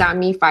 because it's got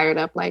me fired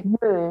up. Like,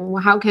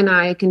 well, how can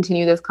I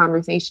continue this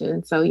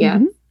conversation? So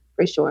yes,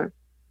 for sure.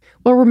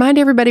 Well, remind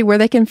everybody where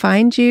they can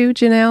find you,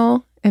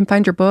 Janelle, and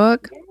find your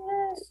book.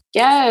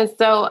 Yes.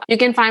 So you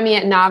can find me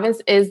at Novice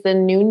is the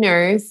New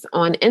Nurse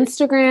on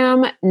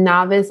Instagram,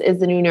 Novice is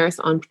the New Nurse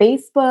on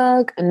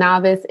Facebook,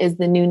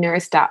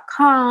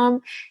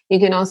 noviceisthenewNurse.com. You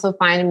can also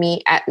find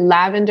me at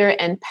Lavender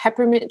and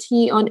Peppermint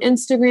Tea on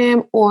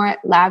Instagram or at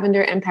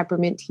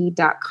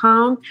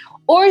lavenderandpepperminttea.com.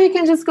 Or you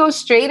can just go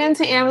straight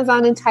into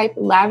Amazon and type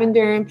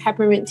Lavender and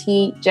Peppermint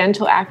Tea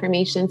Gentle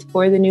Affirmations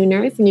for the New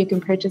Nurse, and you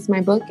can purchase my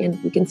book and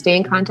we can stay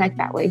in contact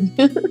that way.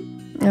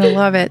 I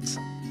love it.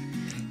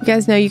 You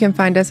guys know you can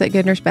find us at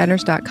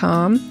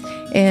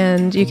goodnursebadnurse.com,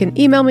 and you can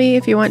email me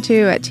if you want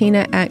to at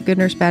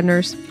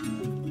tina@goodnursebadnurse.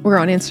 We're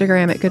on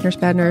Instagram at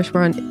goodnursebadnurse.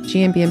 We're on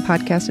GMBN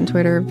Podcast and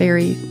Twitter,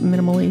 very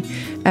minimally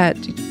at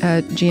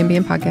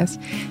GMBN Podcast.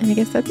 And I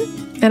guess that's it.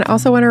 And I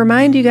also want to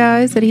remind you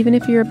guys that even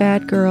if you're a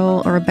bad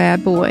girl or a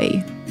bad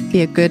boy,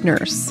 be a good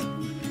nurse.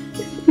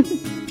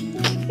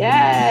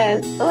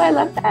 Yes. Oh, I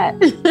love that.